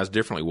recognized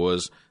differently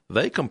was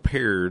they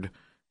compared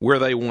where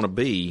they want to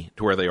be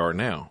to where they are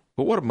now.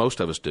 But what do most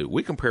of us do?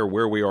 We compare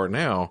where we are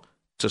now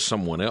to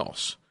someone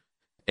else.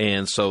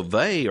 And so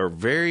they are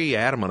very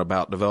adamant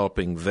about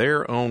developing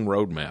their own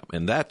roadmap.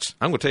 And I'm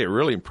going to tell you, it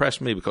really impressed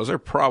me because they're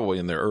probably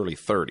in their early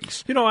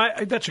 30s.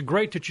 That's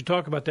great that you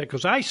talk about that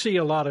because I see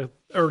a lot of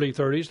early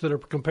 30s that are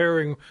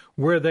comparing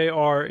where they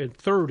are at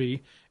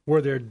 30,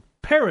 where their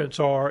parents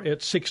are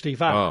at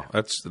 65.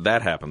 Oh,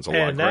 that happens a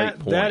lot. And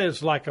that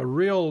is like a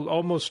real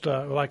almost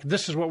like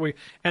this is what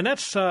and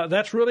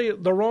that's really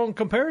the wrong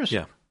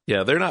comparison. Yeah.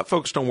 Yeah, they're not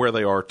focused on where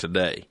they are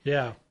today.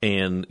 Yeah.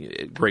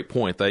 And great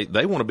point.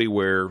 They want to be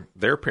where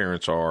their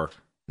parents are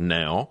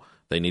now.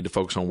 They need to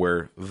focus on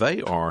where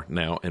they are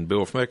now and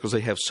build from there because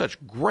they have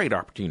such great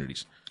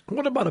opportunities.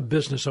 What about a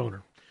business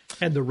owner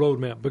and the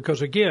roadmap?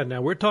 Because again,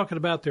 now we're talking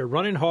about they're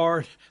running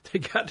hard.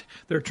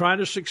 They're trying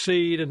to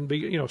succeed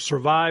and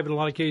survive in a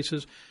lot of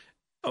cases.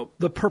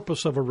 The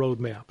purpose of a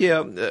roadmap.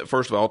 Yeah.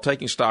 First of all,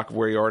 taking stock of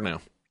where you are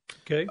now.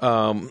 Okay.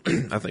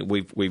 I think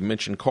we've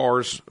mentioned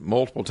cars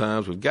multiple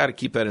times. We've got to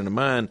keep that in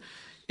mind.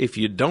 If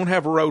you don't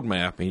have a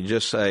roadmap and you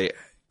just say,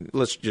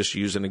 let's just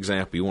use an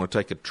example. You want to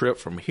take a trip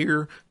from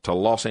here to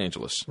Los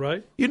Angeles.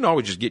 Right. You can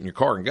always just get in your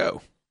car and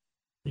go.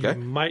 Okay?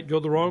 You might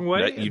go the wrong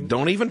way. You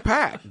don't even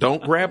pack.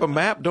 Don't grab a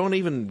map. Don't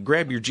even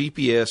grab your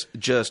GPS.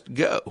 Just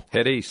go.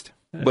 Head east.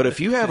 But if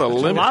you have a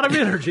lot of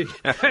energy,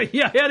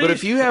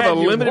 if you have a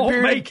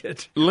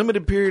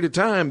limited period of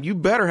time, you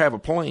better have a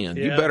plan.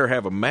 Yeah. You better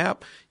have a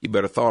map. You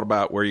better thought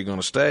about where you're going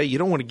to stay. You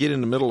don't want to get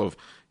in the middle of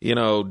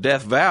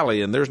Death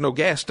Valley and there's no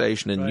gas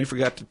station and you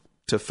forgot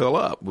to fill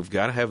up. We've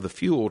got to have the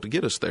fuel to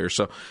get us there.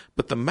 So,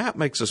 but the map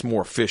makes us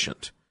more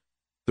efficient.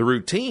 The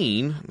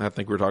routine, I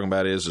think we're talking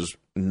about, is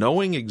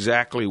knowing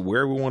exactly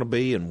where we want to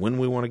be and when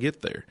we want to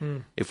get there.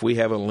 If we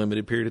have a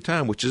limited period of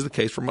time, which is the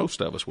case for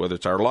most of us, whether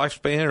it's our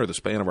lifespan or the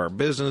span of our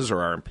business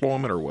or our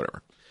employment or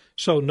whatever.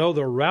 So know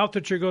the route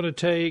that you're going to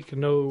take,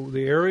 know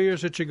the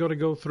areas that you're going to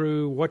go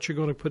through, what you're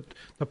going to put,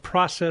 the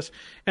process.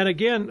 And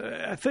again,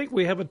 I think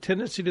we have a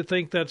tendency to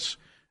think that's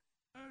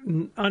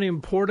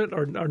unimportant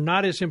or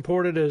not as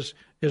important as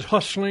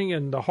hustling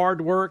and the hard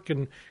work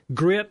and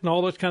grit and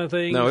all those kind of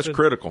things. No, it's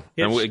critical.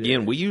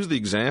 And we use the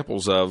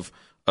examples of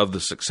the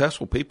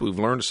successful people who've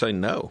learned to say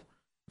no.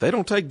 They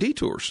don't take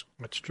detours.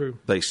 That's true.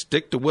 They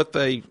stick to what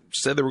they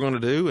said they were going to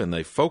do, and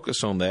they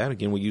focus on that.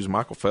 Again, we use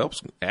Michael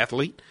Phelps, an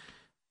athlete.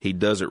 He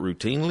does it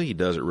routinely. He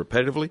does it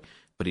repetitively,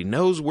 but he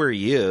knows where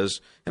he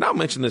is. And I'll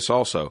mention this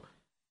also.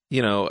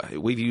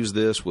 We've used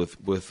this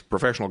with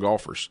professional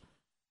golfers.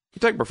 You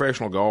take a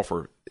professional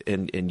golfer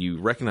and you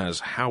recognize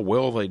how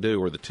well they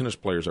do, or the tennis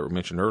players that were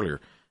mentioned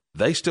earlier,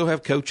 they still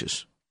have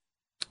coaches.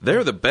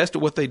 They're the best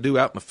at what they do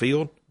out in the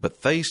field,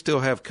 but they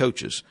still have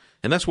coaches.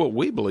 And that's what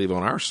we believe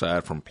on our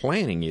side from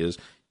planning is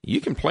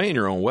you can plan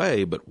your own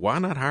way, but why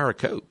not hire a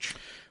coach?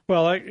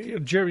 Well,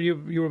 Jerry,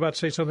 you were about to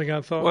say something,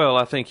 I thought. Well,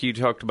 I think you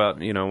talked about,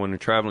 when you're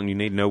traveling, you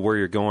need to know where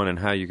you're going and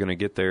how you're going to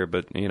get there,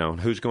 but,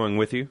 who's going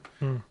with you?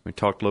 We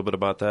talked a little bit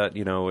about that,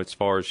 as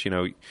far as,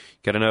 you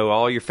got to know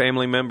all your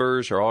family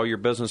members or all your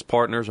business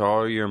partners or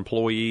all your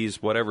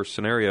employees, whatever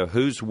scenario,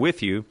 who's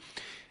with you,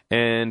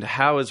 and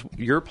how is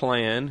your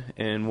plan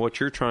and what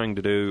you're trying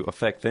to do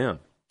affect them?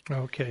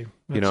 Okay.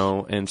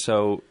 And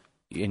so...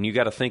 And you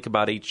got to think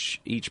about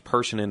each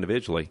person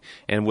individually.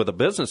 And with a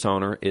business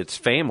owner, it's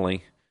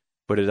family,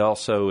 but it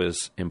also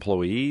is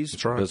employees,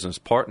 business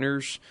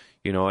partners.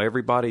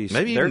 Everybody's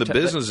maybe even the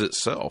business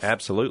itself.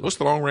 Absolutely. What's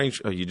the long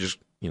range? You just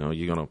you're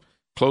going to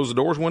close the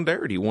doors one day,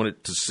 or do you want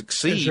it to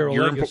succeed? Is there a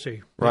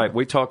legacy? Right. Yeah.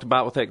 We talked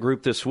about with that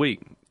group this week.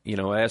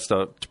 Asked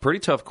a pretty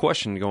tough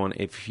question. Going,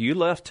 if you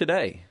left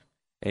today,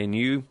 and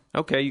you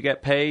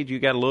got paid, you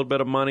got a little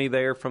bit of money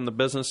there from the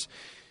business,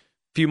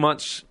 a few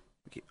months.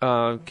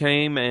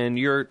 Came and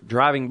you're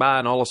driving by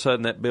and all of a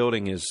sudden that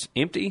building is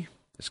empty,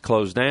 it's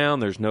closed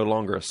down, there's no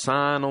longer a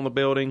sign on the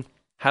building.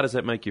 How does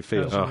that make you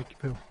feel?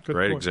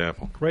 Great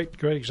example. Great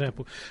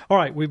example. All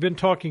right, we've been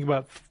talking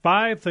about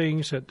 5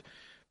 things that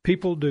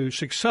people do,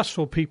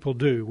 successful people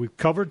do. We've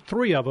covered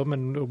 3 of them,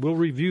 and we'll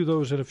review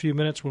those in a few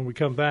minutes when we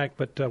come back,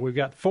 but we've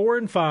got 4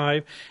 and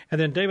 5.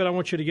 And then, David, I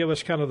want you to give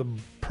us kind of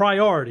the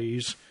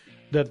priorities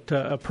that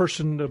a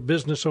person, a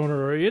business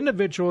owner, or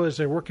individual, as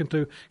they're working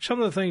through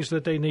some of the things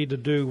that they need to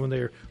do when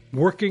they're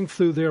working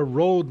through their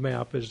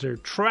roadmap, as they're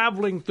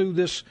traveling through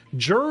this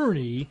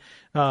journey.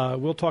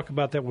 We'll talk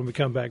about that when we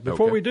come back.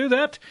 Before we do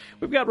that,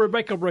 we've got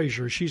Rebecca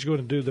Brazier. She's going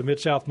to do the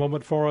Mid-South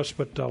Moment for us,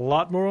 but a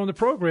lot more on the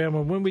program.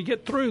 And when we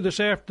get through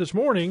this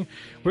morning,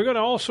 we're going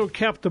to also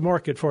cap the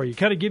market for you,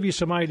 kind of give you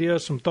some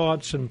ideas, some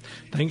thoughts, and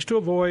things to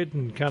avoid,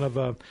 and kind of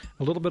a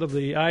little bit of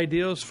the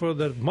ideas for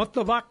the month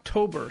of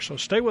October. So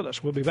stay with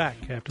us. We'll be back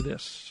after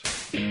this.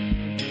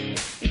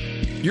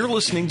 You're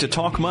listening to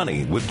Talk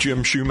Money with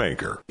Jim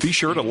Shoemaker. Be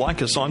sure to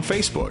like us on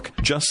Facebook.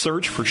 Just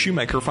search for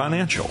Shoemaker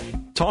Financial.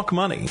 Talk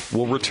Money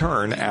will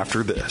return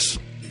after this.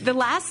 The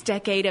last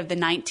decade of the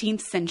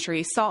 19th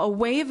century saw a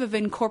wave of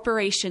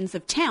incorporations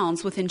of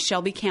towns within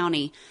Shelby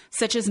County,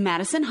 such as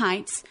Madison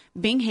Heights,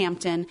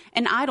 Binghamton,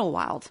 and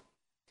Idlewild.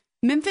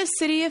 Memphis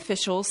city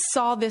officials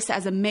saw this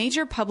as a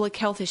major public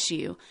health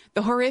issue,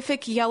 the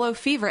horrific yellow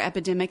fever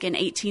epidemic in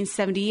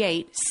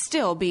 1878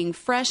 still being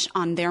fresh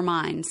on their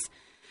minds.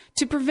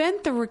 To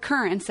prevent the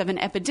recurrence of an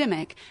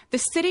epidemic, the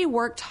city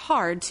worked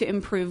hard to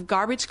improve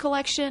garbage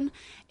collection,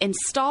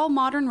 install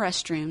modern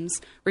restrooms,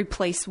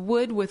 replace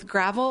wood with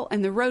gravel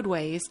in the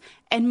roadways,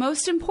 and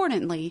most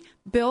importantly,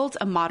 build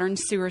a modern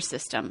sewer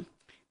system.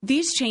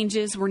 These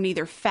changes were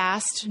neither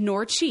fast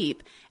nor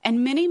cheap,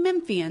 and many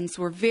Memphians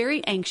were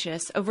very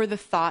anxious over the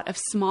thought of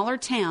smaller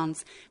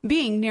towns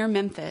being near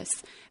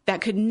Memphis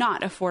that could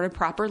not afford a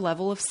proper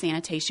level of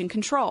sanitation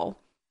control.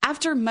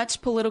 After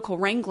much political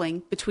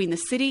wrangling between the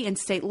city and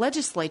state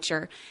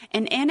legislature,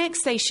 an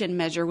annexation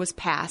measure was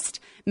passed,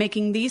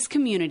 making these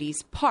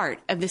communities part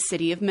of the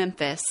city of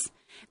Memphis.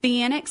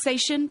 The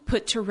annexation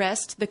put to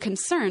rest the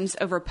concerns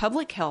over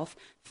public health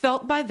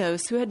felt by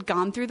those who had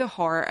gone through the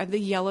horror of the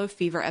yellow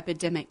fever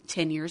epidemic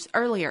 10 years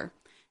earlier,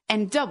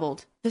 and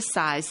doubled the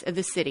size of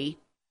the city.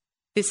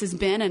 This has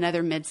been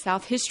another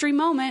Mid-South History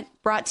Moment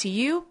brought to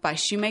you by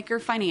Shoemaker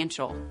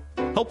Financial.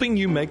 Helping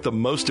you make the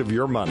most of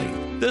your money.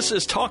 This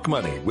is Talk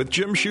Money with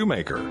Jim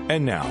Shoemaker.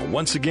 And now,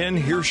 once again,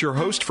 here's your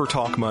host for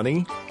Talk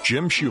Money,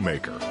 Jim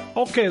Shoemaker.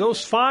 Okay,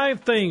 those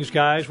 5 things,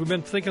 guys. We've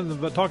been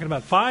talking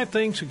about 5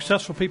 things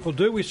successful people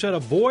do. We said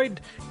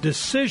avoid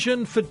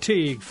decision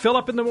fatigue. Fill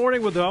up in the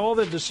morning with all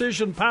the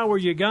decision power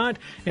you got,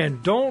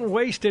 and don't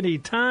waste any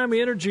time,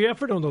 energy,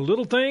 effort on the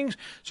little things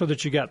so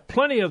that you got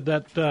plenty of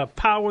that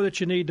power that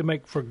you need to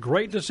make for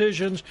great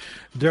decisions.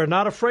 They're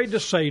not afraid to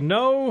say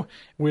no.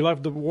 We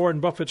love the Warren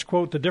Buffett's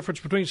quote, the difference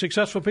between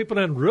successful people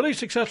and really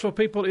successful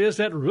people is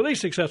that really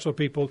successful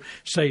people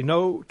say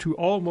no to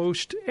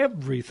almost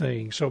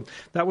everything. So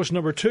that was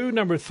number 2.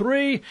 Number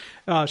 3,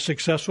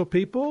 successful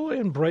people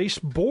embrace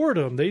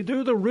boredom. They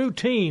do the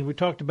routine. We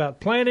talked about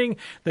planning.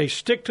 They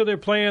stick to their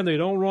plan. They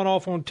don't run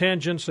off on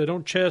tangents. They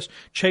don't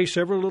chase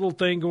every little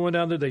thing going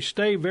down there. They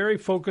stay very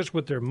focused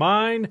with their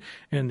mind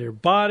and their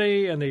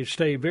body, and they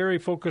stay very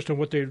focused on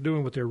what they're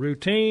doing with their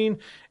routine.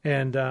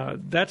 And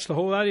that's the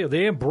whole idea.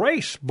 They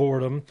embrace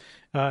boredom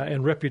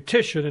and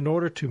repetition in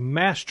order to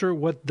master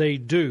what they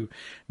do.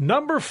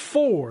 Number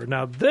 4.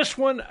 Now, this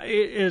one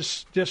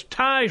is just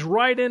ties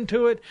right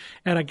into it.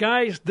 And,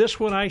 guys, this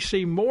one I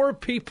see more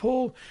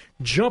people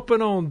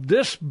jumping on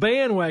this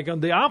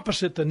bandwagon, the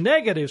opposite, the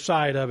negative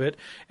side of it.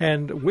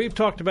 And we've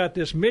talked about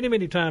this many,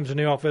 many times in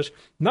the office.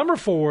 Number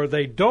 4,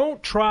 they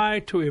don't try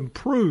to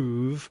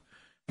improve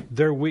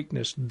their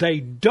weakness. They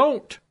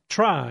don't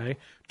try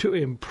to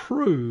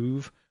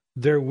improve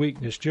their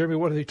weakness. Jeremy,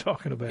 what are they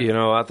talking about?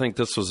 I think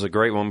this was a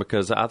great one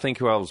because I think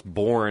who I was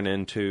born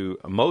into,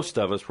 most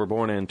of us were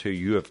born into,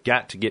 you have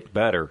got to get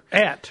better.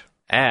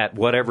 At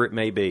whatever it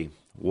may be.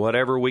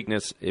 whatever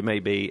weakness it may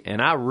be.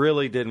 And I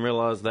really didn't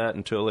realize that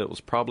until it was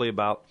probably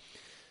about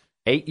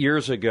 8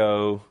 years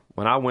ago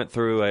when I went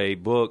through a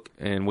book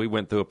and we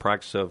went through a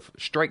practice of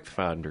Strength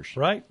Finders.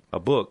 Right. A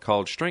book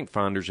called Strength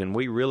Finders, and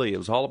it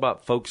was all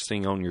about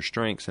focusing on your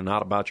strengths and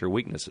not about your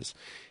weaknesses.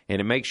 And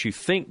it makes you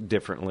think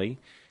differently.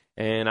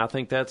 And I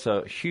think that's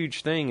a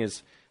huge thing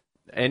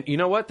and you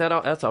know what?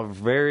 That's a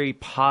very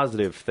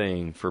positive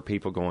thing for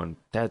people going,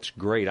 that's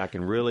great. I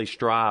can really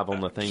strive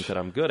on the things that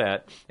I'm good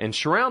at and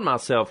surround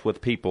myself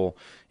with people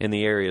in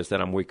the areas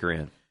that I'm weaker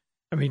in.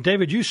 I mean,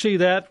 David, you see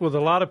that with a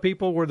lot of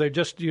people where they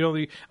just,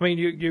 you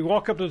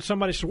walk up to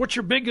somebody and say, what's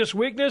your biggest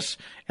weakness?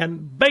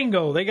 And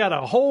bingo, they got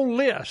a whole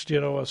list,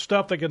 of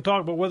stuff they can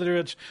talk about, whether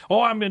it's,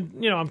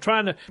 I'm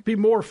trying to be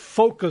more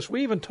focused.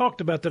 We even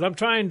talked about that. I'm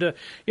trying to,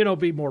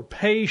 be more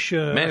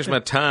patient. Manage my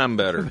time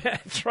better.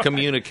 That's right.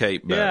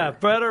 Communicate better. Yeah,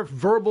 better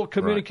verbal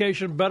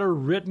communication, better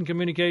written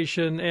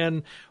communication.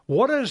 And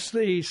what does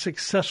the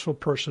successful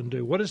person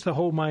do? What is the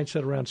whole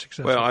mindset around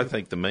success? Well, I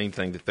think the main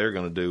thing that they're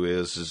going to do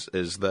is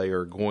they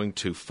are going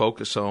to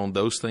focus on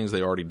those things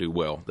they already do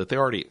well, that they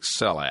already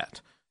excel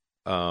at.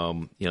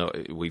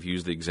 We've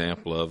used the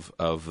example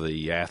of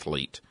the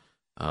athlete.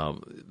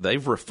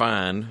 They've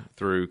refined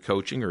through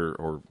coaching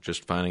or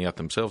just finding out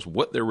themselves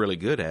what they're really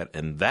good at,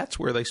 and that's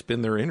where they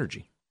spend their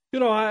energy.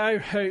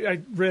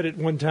 I read it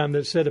one time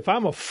that said if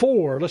I'm a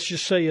 4, let's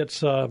just say it's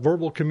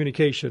verbal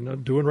communication.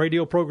 I'm doing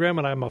radio program,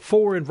 and I'm a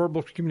 4 in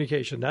verbal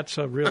communication. That's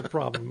a real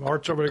problem.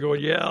 Art's over there going,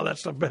 yeah,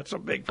 that's a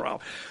big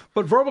problem.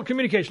 But verbal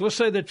communication, let's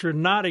say that you're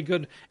not a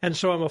good, and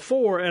so I'm a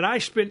 4, and I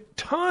spent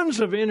tons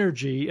of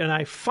energy, and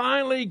I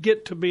finally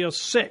get to be a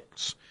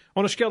 6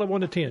 on a scale of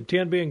 1 to 10.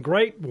 10 being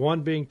great,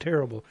 1 being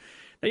terrible.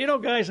 Now,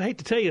 guys, I hate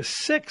to tell you,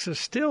 6 is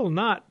still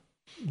not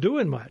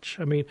doing much.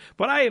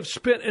 But I have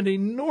spent an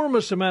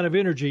enormous amount of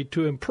energy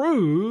to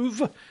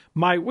improve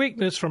my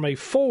weakness from a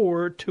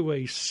 4 to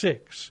a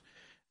 6.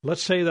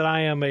 Let's say that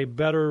I'm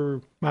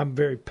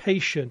very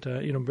patient,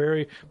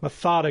 very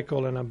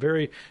methodical,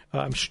 and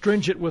I'm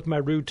stringent with my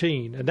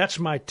routine, and that's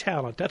my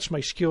talent, that's my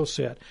skill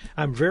set.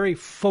 I'm very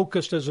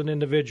focused as an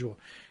individual.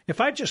 If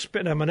I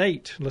I'm an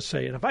 8, let's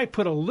say, and if I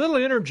put a little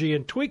energy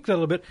and tweak that a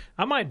little bit,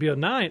 I might be a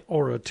 9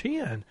 or a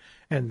 10.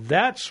 And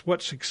that's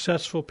what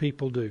successful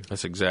people do.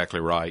 That's exactly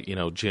right.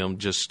 Jim,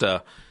 just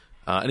and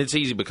it's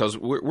easy because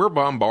we're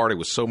bombarded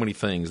with so many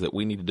things that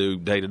we need to do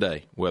day to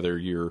day. Whether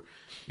you're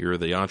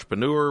the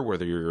entrepreneur,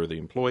 whether you're the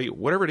employee,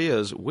 whatever it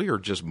is, we are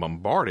just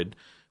bombarded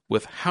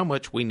with how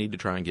much we need to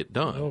try and get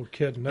done. Oh,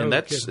 kid, no. And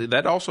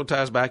that also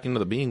ties back into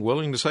the being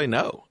willing to say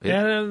no.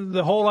 And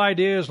the whole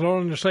idea is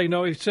learning to say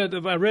no. He said,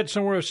 I read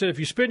somewhere, it said, if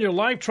you spend your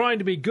life trying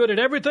to be good at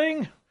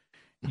everything,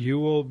 you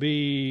will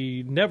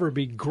never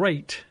be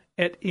great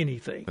at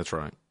anything. That's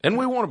right. And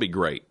we want to be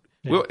great.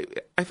 Yeah. Well,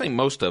 I think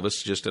most of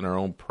us, just in our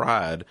own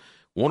pride,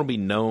 want to be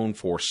known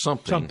for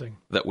something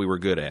that we were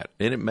good at.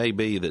 And it may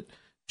be that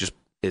just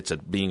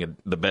being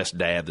the best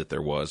dad that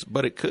there was,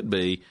 but it could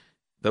be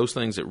those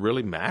things that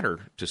really matter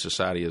to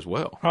society as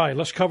well. All right,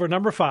 let's cover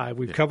number 5.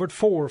 We've covered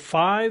 4.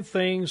 5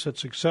 things that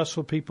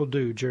successful people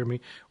do. Jeremy,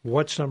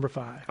 what's number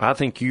 5? I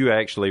think you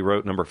actually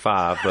wrote number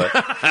 5, but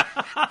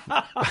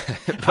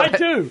I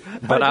do.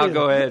 But I'll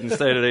go ahead and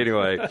state it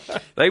anyway.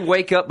 They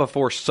wake up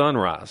before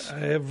sunrise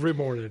every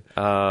morning,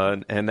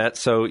 and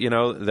that's so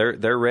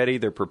they're ready,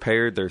 they're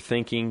prepared, they're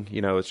thinking.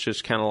 It's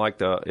just kind of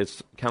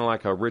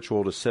like a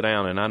ritual to sit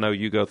down. And I know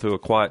you go through a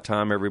quiet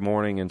time every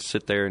morning and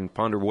sit there and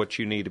ponder what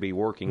you need to be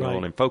working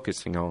on and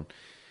focusing on.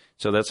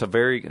 So that's a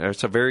very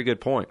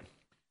good point.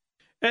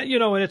 And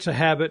it's a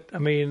habit.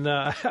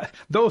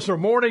 Those are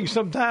mornings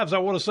sometimes I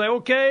want to say,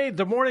 okay,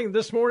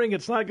 this morning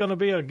it's not going to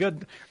be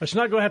it's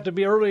not going to have to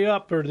be early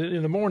up or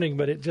in the morning,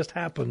 but it just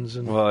happens.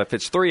 And well, if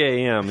it's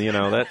 3 a.m.,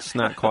 that's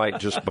not quite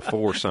just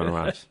before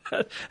sunrise.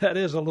 That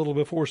is a little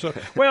before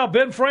sunrise. Well,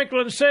 Ben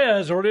Franklin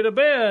says, early to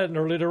bed and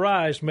early to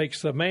rise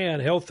makes the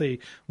man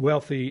healthy,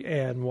 wealthy,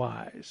 and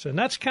wise. And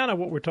that's kind of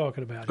what we're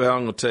talking about. Well,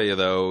 I'm going to tell you,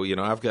 though,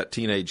 I've got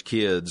teenage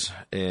kids,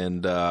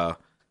 and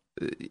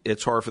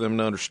it's hard for them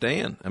to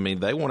understand.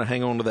 They want to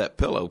hang on to that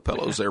pillow.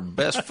 Pillow's their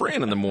best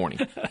friend in the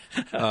morning.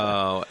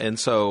 And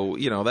so,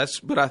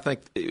 but I think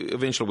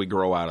eventually we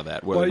grow out of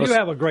that. Well, you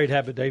have a great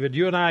habit, David.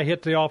 You and I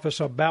hit the office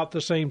about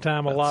the same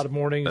time a lot of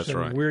mornings. That's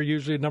right. We're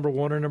usually number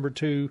 1 or number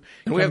 2.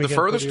 And we have the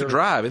furthest to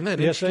drive. Isn't that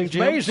interesting,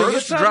 Jim? Amazing.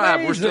 Furthest to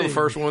drive, we're still the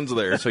first ones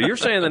there. So you're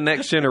saying the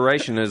next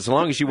generation, as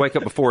long as you wake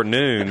up before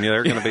noon,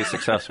 they're going to be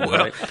successful,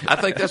 right? I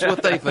think that's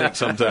what they think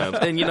sometimes.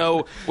 And,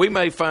 we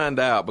may find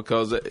out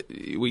because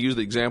we use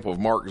the example of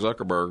Mark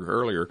Zuckerberg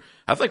earlier.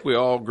 I think we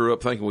all grew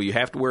up thinking, well, you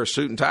have to wear a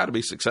suit and tie to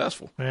be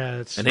successful.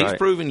 Yeah, and he's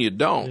proven you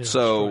don't. Yeah,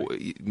 so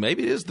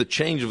maybe it is the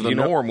change of the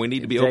norm. We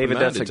need to be open-minded.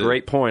 David, that's a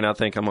great point. I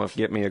think I'm going to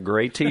get me a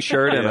gray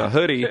T-shirt and a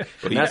hoodie.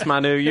 And that's my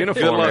new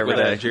uniform every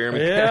day, Jeremy.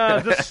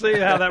 Yeah, just see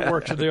how that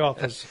works in the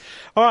office.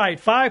 All right,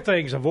 5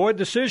 things. Avoid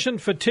decision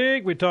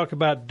fatigue. We talk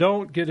about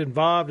don't get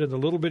involved in the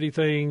little bitty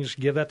things.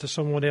 Give that to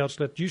someone else.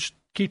 Let you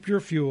keep your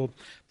fuel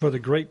for the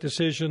great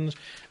decisions.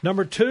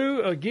 Number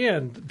 2,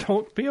 again,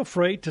 don't be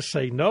afraid to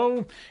say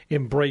no.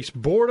 Embrace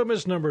boredom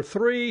is number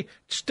 3.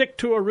 Stick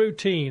to a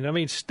routine. I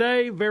mean,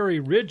 stay very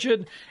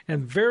rigid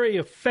and very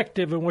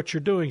effective in what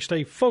you're doing.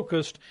 Stay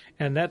focused,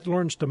 and that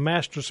learns to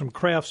master some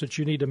crafts that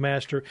you need to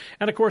master.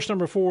 And, of course,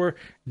 number 4,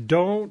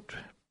 don't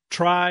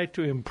try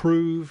to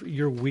improve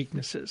your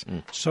weaknesses.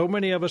 So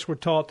many of us were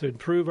taught to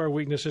improve our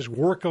weaknesses,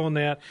 work on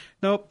that.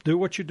 Nope, do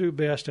what you do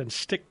best and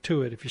stick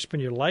to it. If you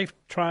spend your life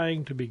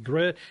trying to be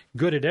good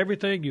at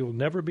everything, you'll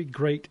never be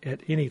great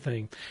at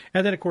anything.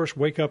 And then, of course,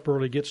 wake up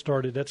early, get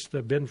started. That's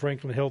the Ben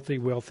Franklin Healthy,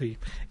 Wealthy,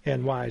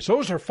 and Wise.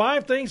 Those are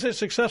 5 things that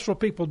successful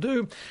people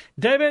do.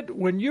 David,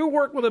 when you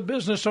work with a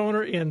business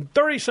owner in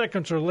 30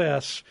 seconds or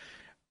less,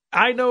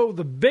 I know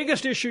the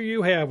biggest issue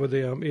you have with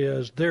them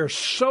is there's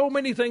so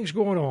many things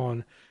going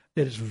on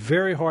that it's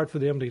very hard for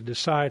them to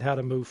decide how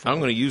to move forward. I'm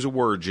going to use a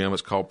word, Jim.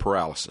 It's called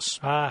paralysis.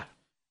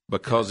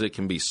 Because it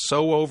can be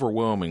so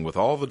overwhelming with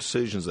all the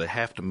decisions they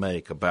have to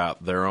make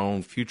about their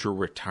own future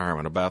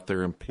retirement, about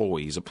their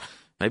employees,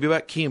 maybe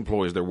about key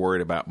employees they're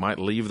worried about might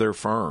leave their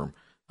firm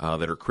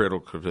that are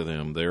critical to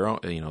them, their own,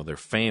 their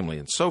family,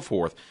 and so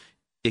forth.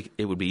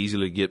 It would be easy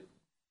to get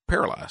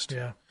paralyzed.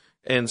 Yeah.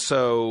 And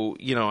so,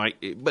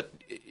 but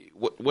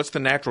what's the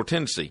natural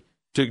tendency?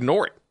 To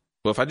ignore it.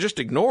 Well, if I just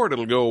ignore it,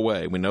 it'll go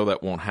away. We know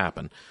that won't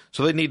happen.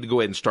 So they need to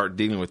go ahead and start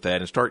dealing with that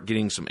and start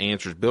getting some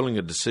answers, building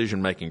a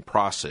decision-making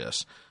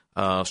process.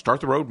 Start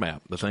the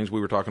roadmap, the things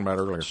we were talking about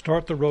earlier.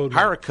 Start the roadmap.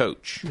 Hire a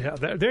coach. Yeah,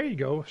 there you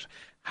go.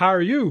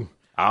 Hire you.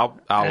 I'll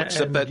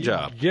accept that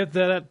job. Get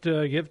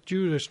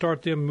you to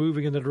start them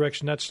moving in the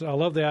direction. I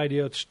love the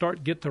idea.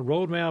 Get the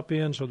roadmap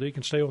in so they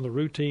can stay on the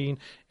routine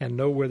and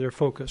know where they're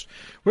focused.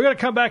 We're going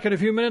to come back in a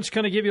few minutes,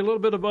 kind of give you a little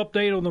bit of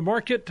update on the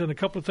market and a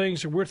couple of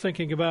things that we're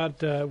thinking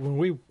about when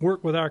we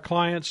work with our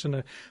clients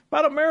and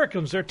about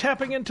Americans. They're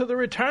tapping into the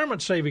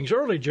retirement savings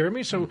early,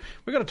 Jeremy. So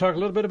we're going to talk a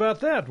little bit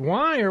about that.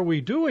 Why are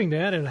we doing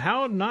that and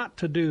how not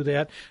to do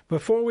that?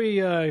 Before we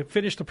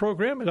finish the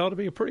program, it ought to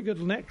be a pretty good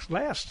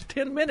last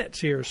 10 minutes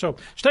here. So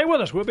stay with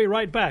us. We'll be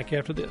right back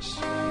after this.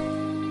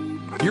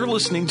 You're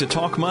listening to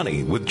Talk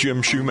Money with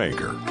Jim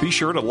Shoemaker. Be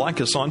sure to like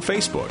us on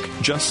Facebook.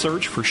 Just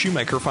search for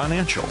Shoemaker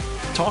Financial.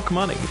 Talk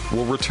Money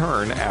will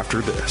return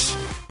after this.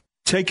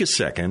 Take a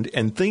second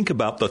and think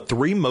about the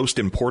 3 most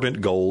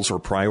important goals or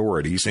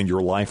priorities in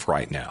your life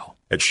right now.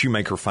 At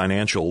Shoemaker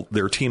Financial,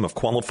 their team of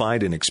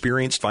qualified and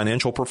experienced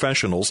financial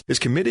professionals is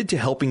committed to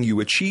helping you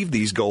achieve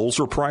these goals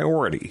or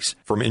priorities.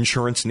 From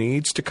insurance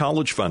needs to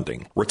college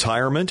funding,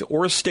 retirement,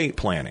 or estate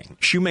planning,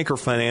 Shoemaker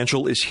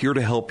Financial is here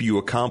to help you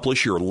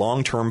accomplish your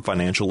long-term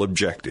financial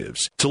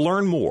objectives. To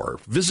learn more,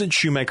 visit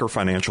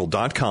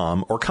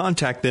shoemakerfinancial.com or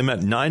contact them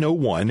at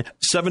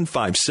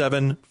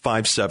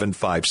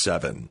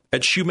 901-757-5757.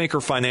 At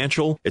Shoemaker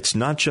Financial, it's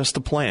not just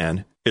the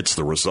plan, it's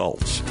the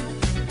results.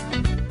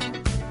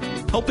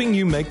 Helping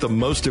you make the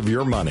most of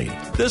your money.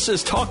 This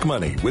is Talk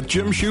Money with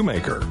Jim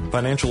Shoemaker.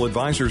 Financial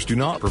advisors do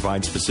not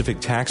provide specific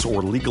tax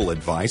or legal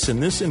advice,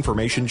 and this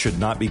information should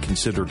not be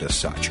considered as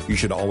such. You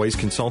should always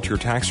consult your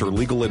tax or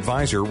legal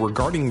advisor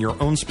regarding your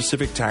own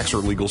specific tax or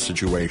legal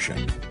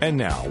situation. And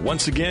now,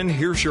 once again,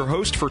 here's your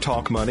host for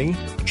Talk Money,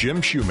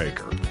 Jim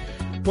Shoemaker.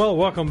 Well,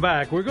 welcome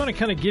back. We're going to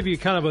kind of give you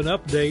kind of an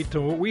update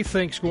on what we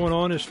think is going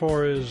on as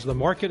far as the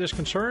market is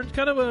concerned,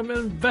 kind of an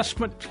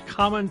investment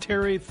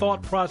commentary,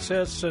 thought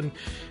process. And,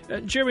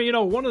 Jeremy,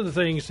 one of the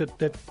things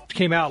that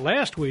came out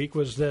last week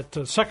was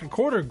that second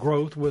quarter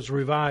growth was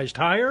revised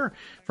higher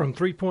from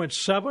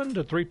 3.7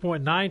 to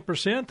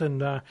 3.9%,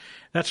 and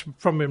that's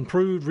from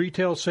improved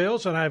retail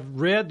sales. And I've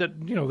read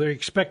that, they're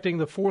expecting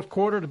the fourth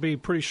quarter to be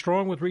pretty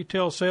strong with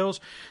retail sales.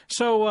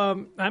 So,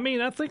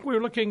 I think we're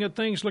looking at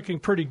things looking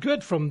pretty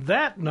good from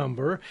that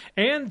number.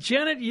 And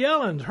Janet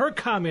Yellen, her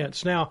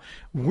comments. Now,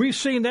 we've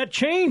seen that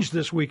change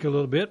this week a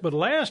little bit, but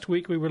last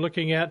week we were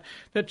looking at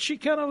that she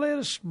kind of let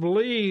us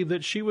believe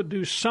that she would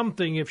do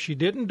something if she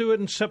didn't do it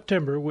in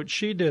September, which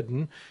she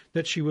didn't,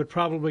 that she would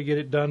probably get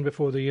it done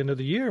before the end of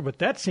the year. But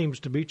that seems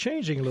to be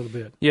changing a little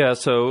bit. Yeah,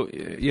 so,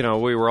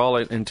 we were all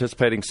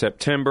anticipating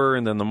September,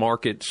 and then the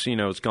markets,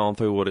 it's gone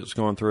through what it's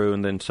gone through.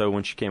 And then so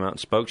when she came out and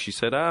spoke, she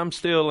said, I'm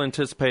still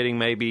anticipating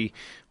maybe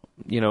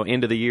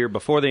end of the year,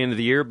 before the end of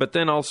the year. But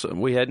then also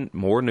we had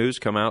more news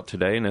come out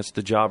today, and that's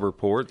the job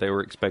report. They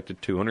were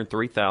expected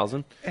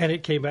 203,000. And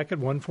it came back at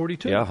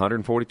 142. Yeah,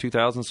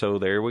 142,000. So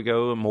there we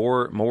go.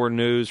 More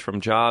news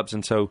from jobs.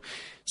 And so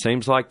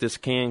seems like this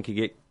could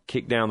get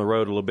kicked down the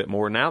road a little bit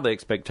more. Now the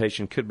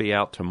expectation could be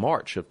out to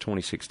March of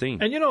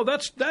 2016. And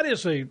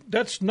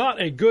that's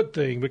not a good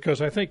thing,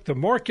 because I think the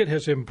market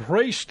has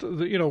embraced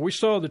we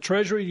saw the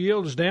Treasury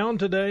yields down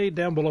today,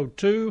 down below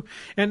 2,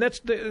 and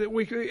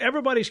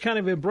everybody's kind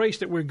of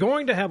embraced that we're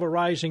going to have a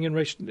rising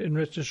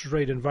interest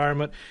rate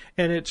environment,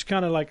 and it's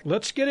kind of like,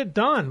 let's get it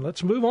done,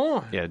 let's move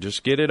on. Yeah,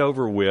 just get it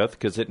over with,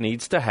 because it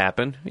needs to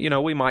happen.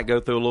 We might go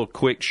through a little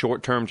quick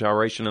short-term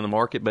gyration in the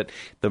market, but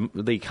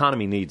the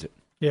economy needs it.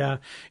 Yeah.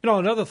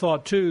 Another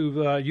thought,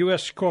 too,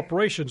 U.S.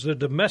 corporations, the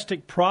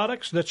domestic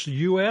products, that's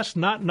U.S.,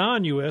 not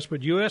non-U.S.,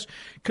 but U.S.,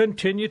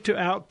 continue to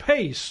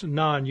outpace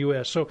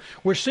non-U.S. So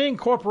we're seeing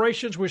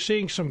corporations, we're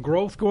seeing some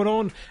growth going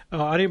on,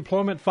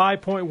 unemployment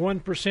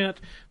 5.1%.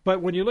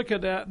 But when you look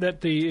at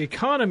that the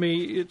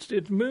economy, it's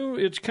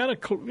kind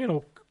of,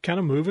 kind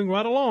of moving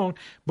right along,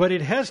 but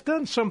it has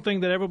done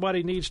something that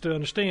everybody needs to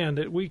understand,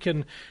 that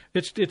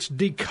it's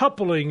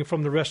decoupling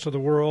from the rest of the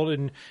world,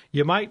 and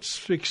you might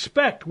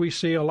expect, we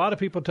see a lot of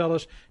people tell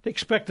us,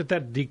 expect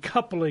that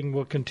decoupling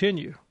will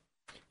continue.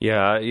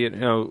 Yeah,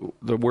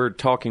 we're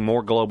talking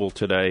more global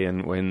today,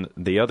 and when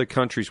the other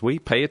countries, we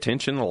pay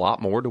attention a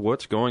lot more to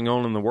what's going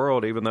on in the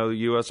world, even though the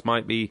U.S.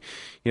 might be,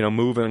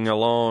 moving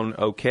along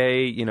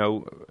okay,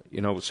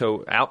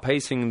 so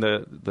outpacing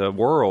the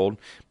world,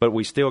 but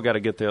we still got to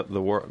get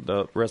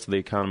the rest of the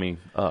economy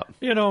up.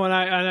 And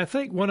I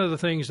think one of the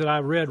things that I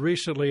read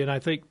recently, and I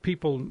think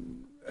people,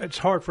 it's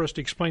hard for us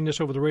to explain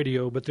this over the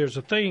radio, but there's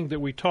a thing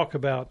that we talk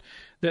about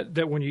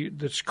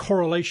that's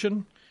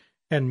correlation.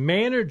 And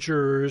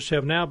managers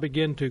have now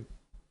begun to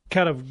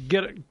kind of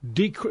get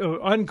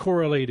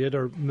uncorrelated,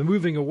 or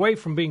moving away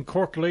from being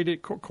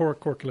correlated.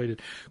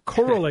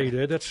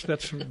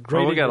 That's great.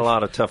 Well, we got a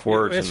lot of tough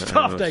words. It's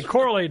tough. They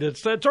correlated.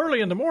 It's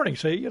early in the morning.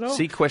 See,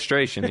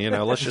 sequestration.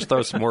 Let's just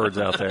throw some words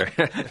out there.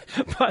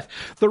 But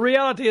the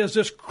reality is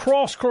this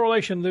cross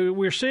correlation.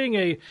 We're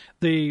seeing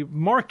the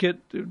market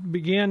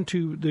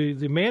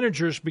the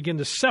managers begin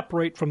to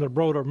separate from the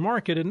broader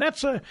market, and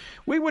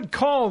we would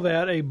call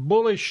that a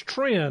bullish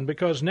trend,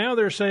 because now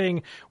they're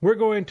saying we're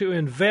going to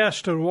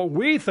invest in what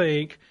we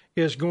think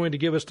is going to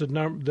give us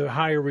the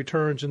higher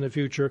returns in the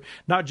future,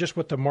 not just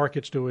what the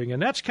market's doing,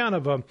 and that's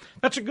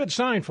that's a good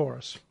sign for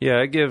us. Yeah,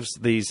 it gives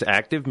these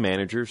active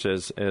managers,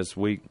 as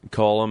we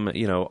call them,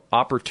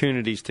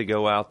 opportunities to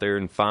go out there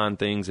and find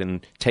things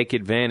and take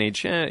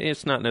advantage.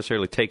 It's not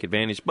necessarily take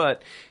advantage,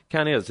 but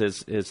kind of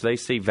is as they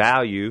see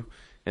value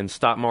and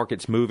stock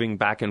markets moving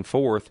back and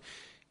forth.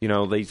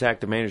 These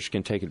active managers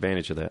can take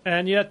advantage of that.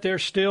 And yet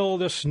there's still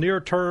this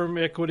near-term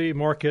equity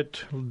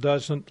market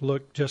doesn't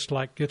look just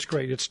like it's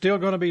great. It's still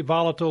going to be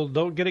volatile.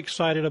 Don't get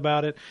excited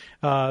about it.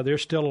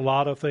 There's still a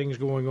lot of things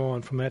going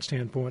on from that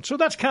standpoint. So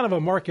that's kind of a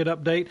market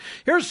update.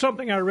 Here's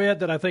something I read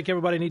that I think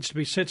everybody needs to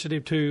be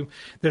sensitive to,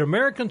 that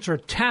Americans are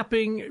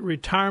tapping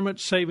retirement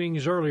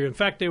savings earlier. In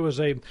fact, there was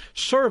a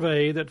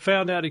survey that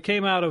found out, it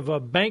came out of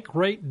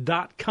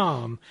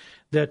bankrate.com,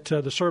 that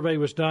the survey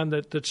was done,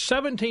 that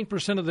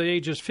 17% of the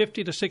ages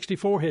 50 to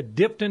 64 had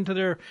dipped into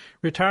their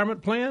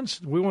retirement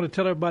plans. We want to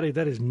tell everybody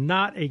that is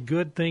not a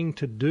good thing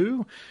to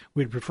do.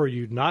 We'd prefer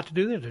you not to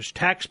do that. There's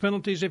tax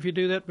penalties if you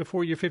do that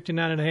before you're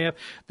 59 and a half.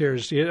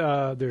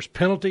 There's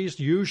penalties,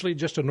 usually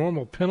just a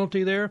normal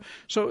penalty there.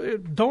 So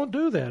don't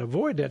do that.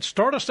 Avoid that.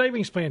 Start a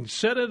savings plan.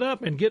 Set it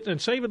up and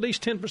save at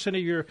least 10% of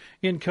your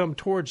income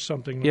towards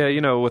something. Yeah,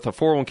 with a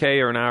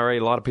 401k or an IRA,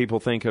 a lot of people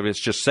think of it as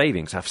just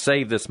savings. I've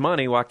saved this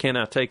money. Why can't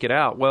I take it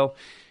out? Well,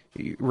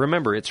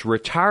 remember, it's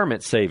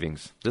retirement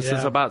savings. This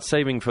is about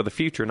saving for the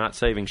future, not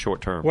saving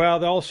short term.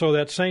 Well, also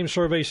that same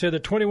survey said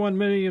that 21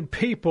 million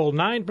people,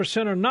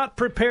 9%, are not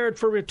prepared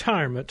for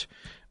retirement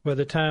by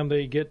the time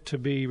they get to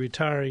be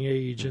retiring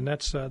age, and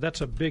that's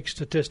a big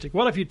statistic.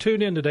 Well, if you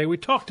tuned in today, we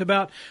talked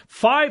about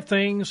 5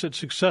 things that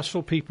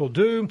successful people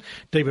do.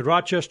 David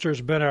Rochester has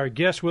been our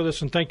guest with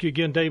us, and thank you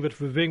again, David,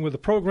 for being with the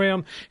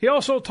program. He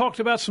also talked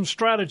about some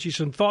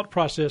strategies and thought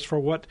process for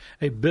what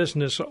a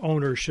business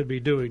owner should be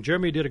doing.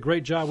 Jeremy did a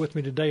great job with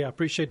me today. I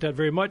appreciate that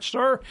very much,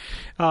 sir.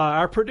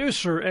 Our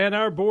producer and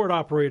our board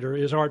operator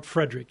is Art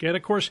Frederick. And,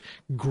 of course,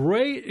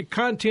 great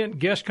content,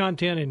 guest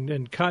content,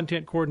 and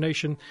content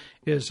coordination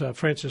is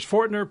Francis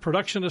Fortner,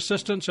 production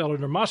assistants,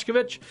 Eleanor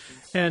Moskovich,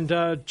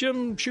 and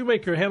Jim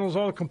Shoemaker handles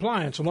all the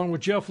compliance, along with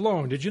Jeff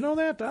Long. Did you know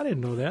that? I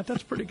didn't know that.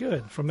 That's pretty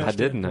good. I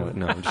didn't know it.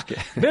 No, I'm just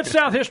kidding.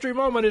 Mid-South History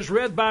Moment is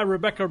read by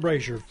Rebecca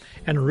Brazier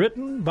and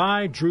written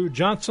by Drew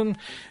Johnson.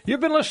 You've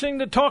been listening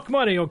to Talk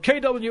Money on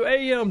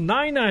KWAM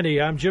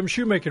 990. I'm Jim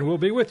Shoemaker. We'll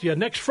be with you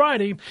next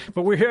Friday,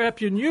 but we're here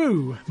helping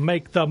you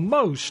make the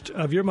most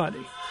of your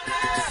money.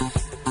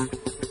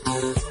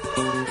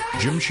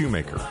 Jim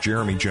Shoemaker,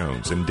 Jeremy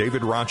Jones, and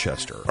David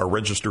Rochester are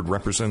registered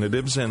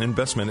representatives and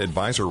investment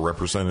advisor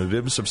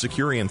representatives of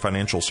Securian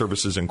Financial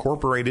Services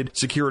Incorporated,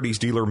 securities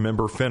dealer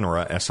member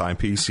FINRA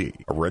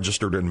SIPC, a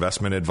registered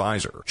investment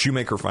advisor.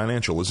 Shoemaker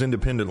Financial is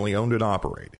independently owned and operated.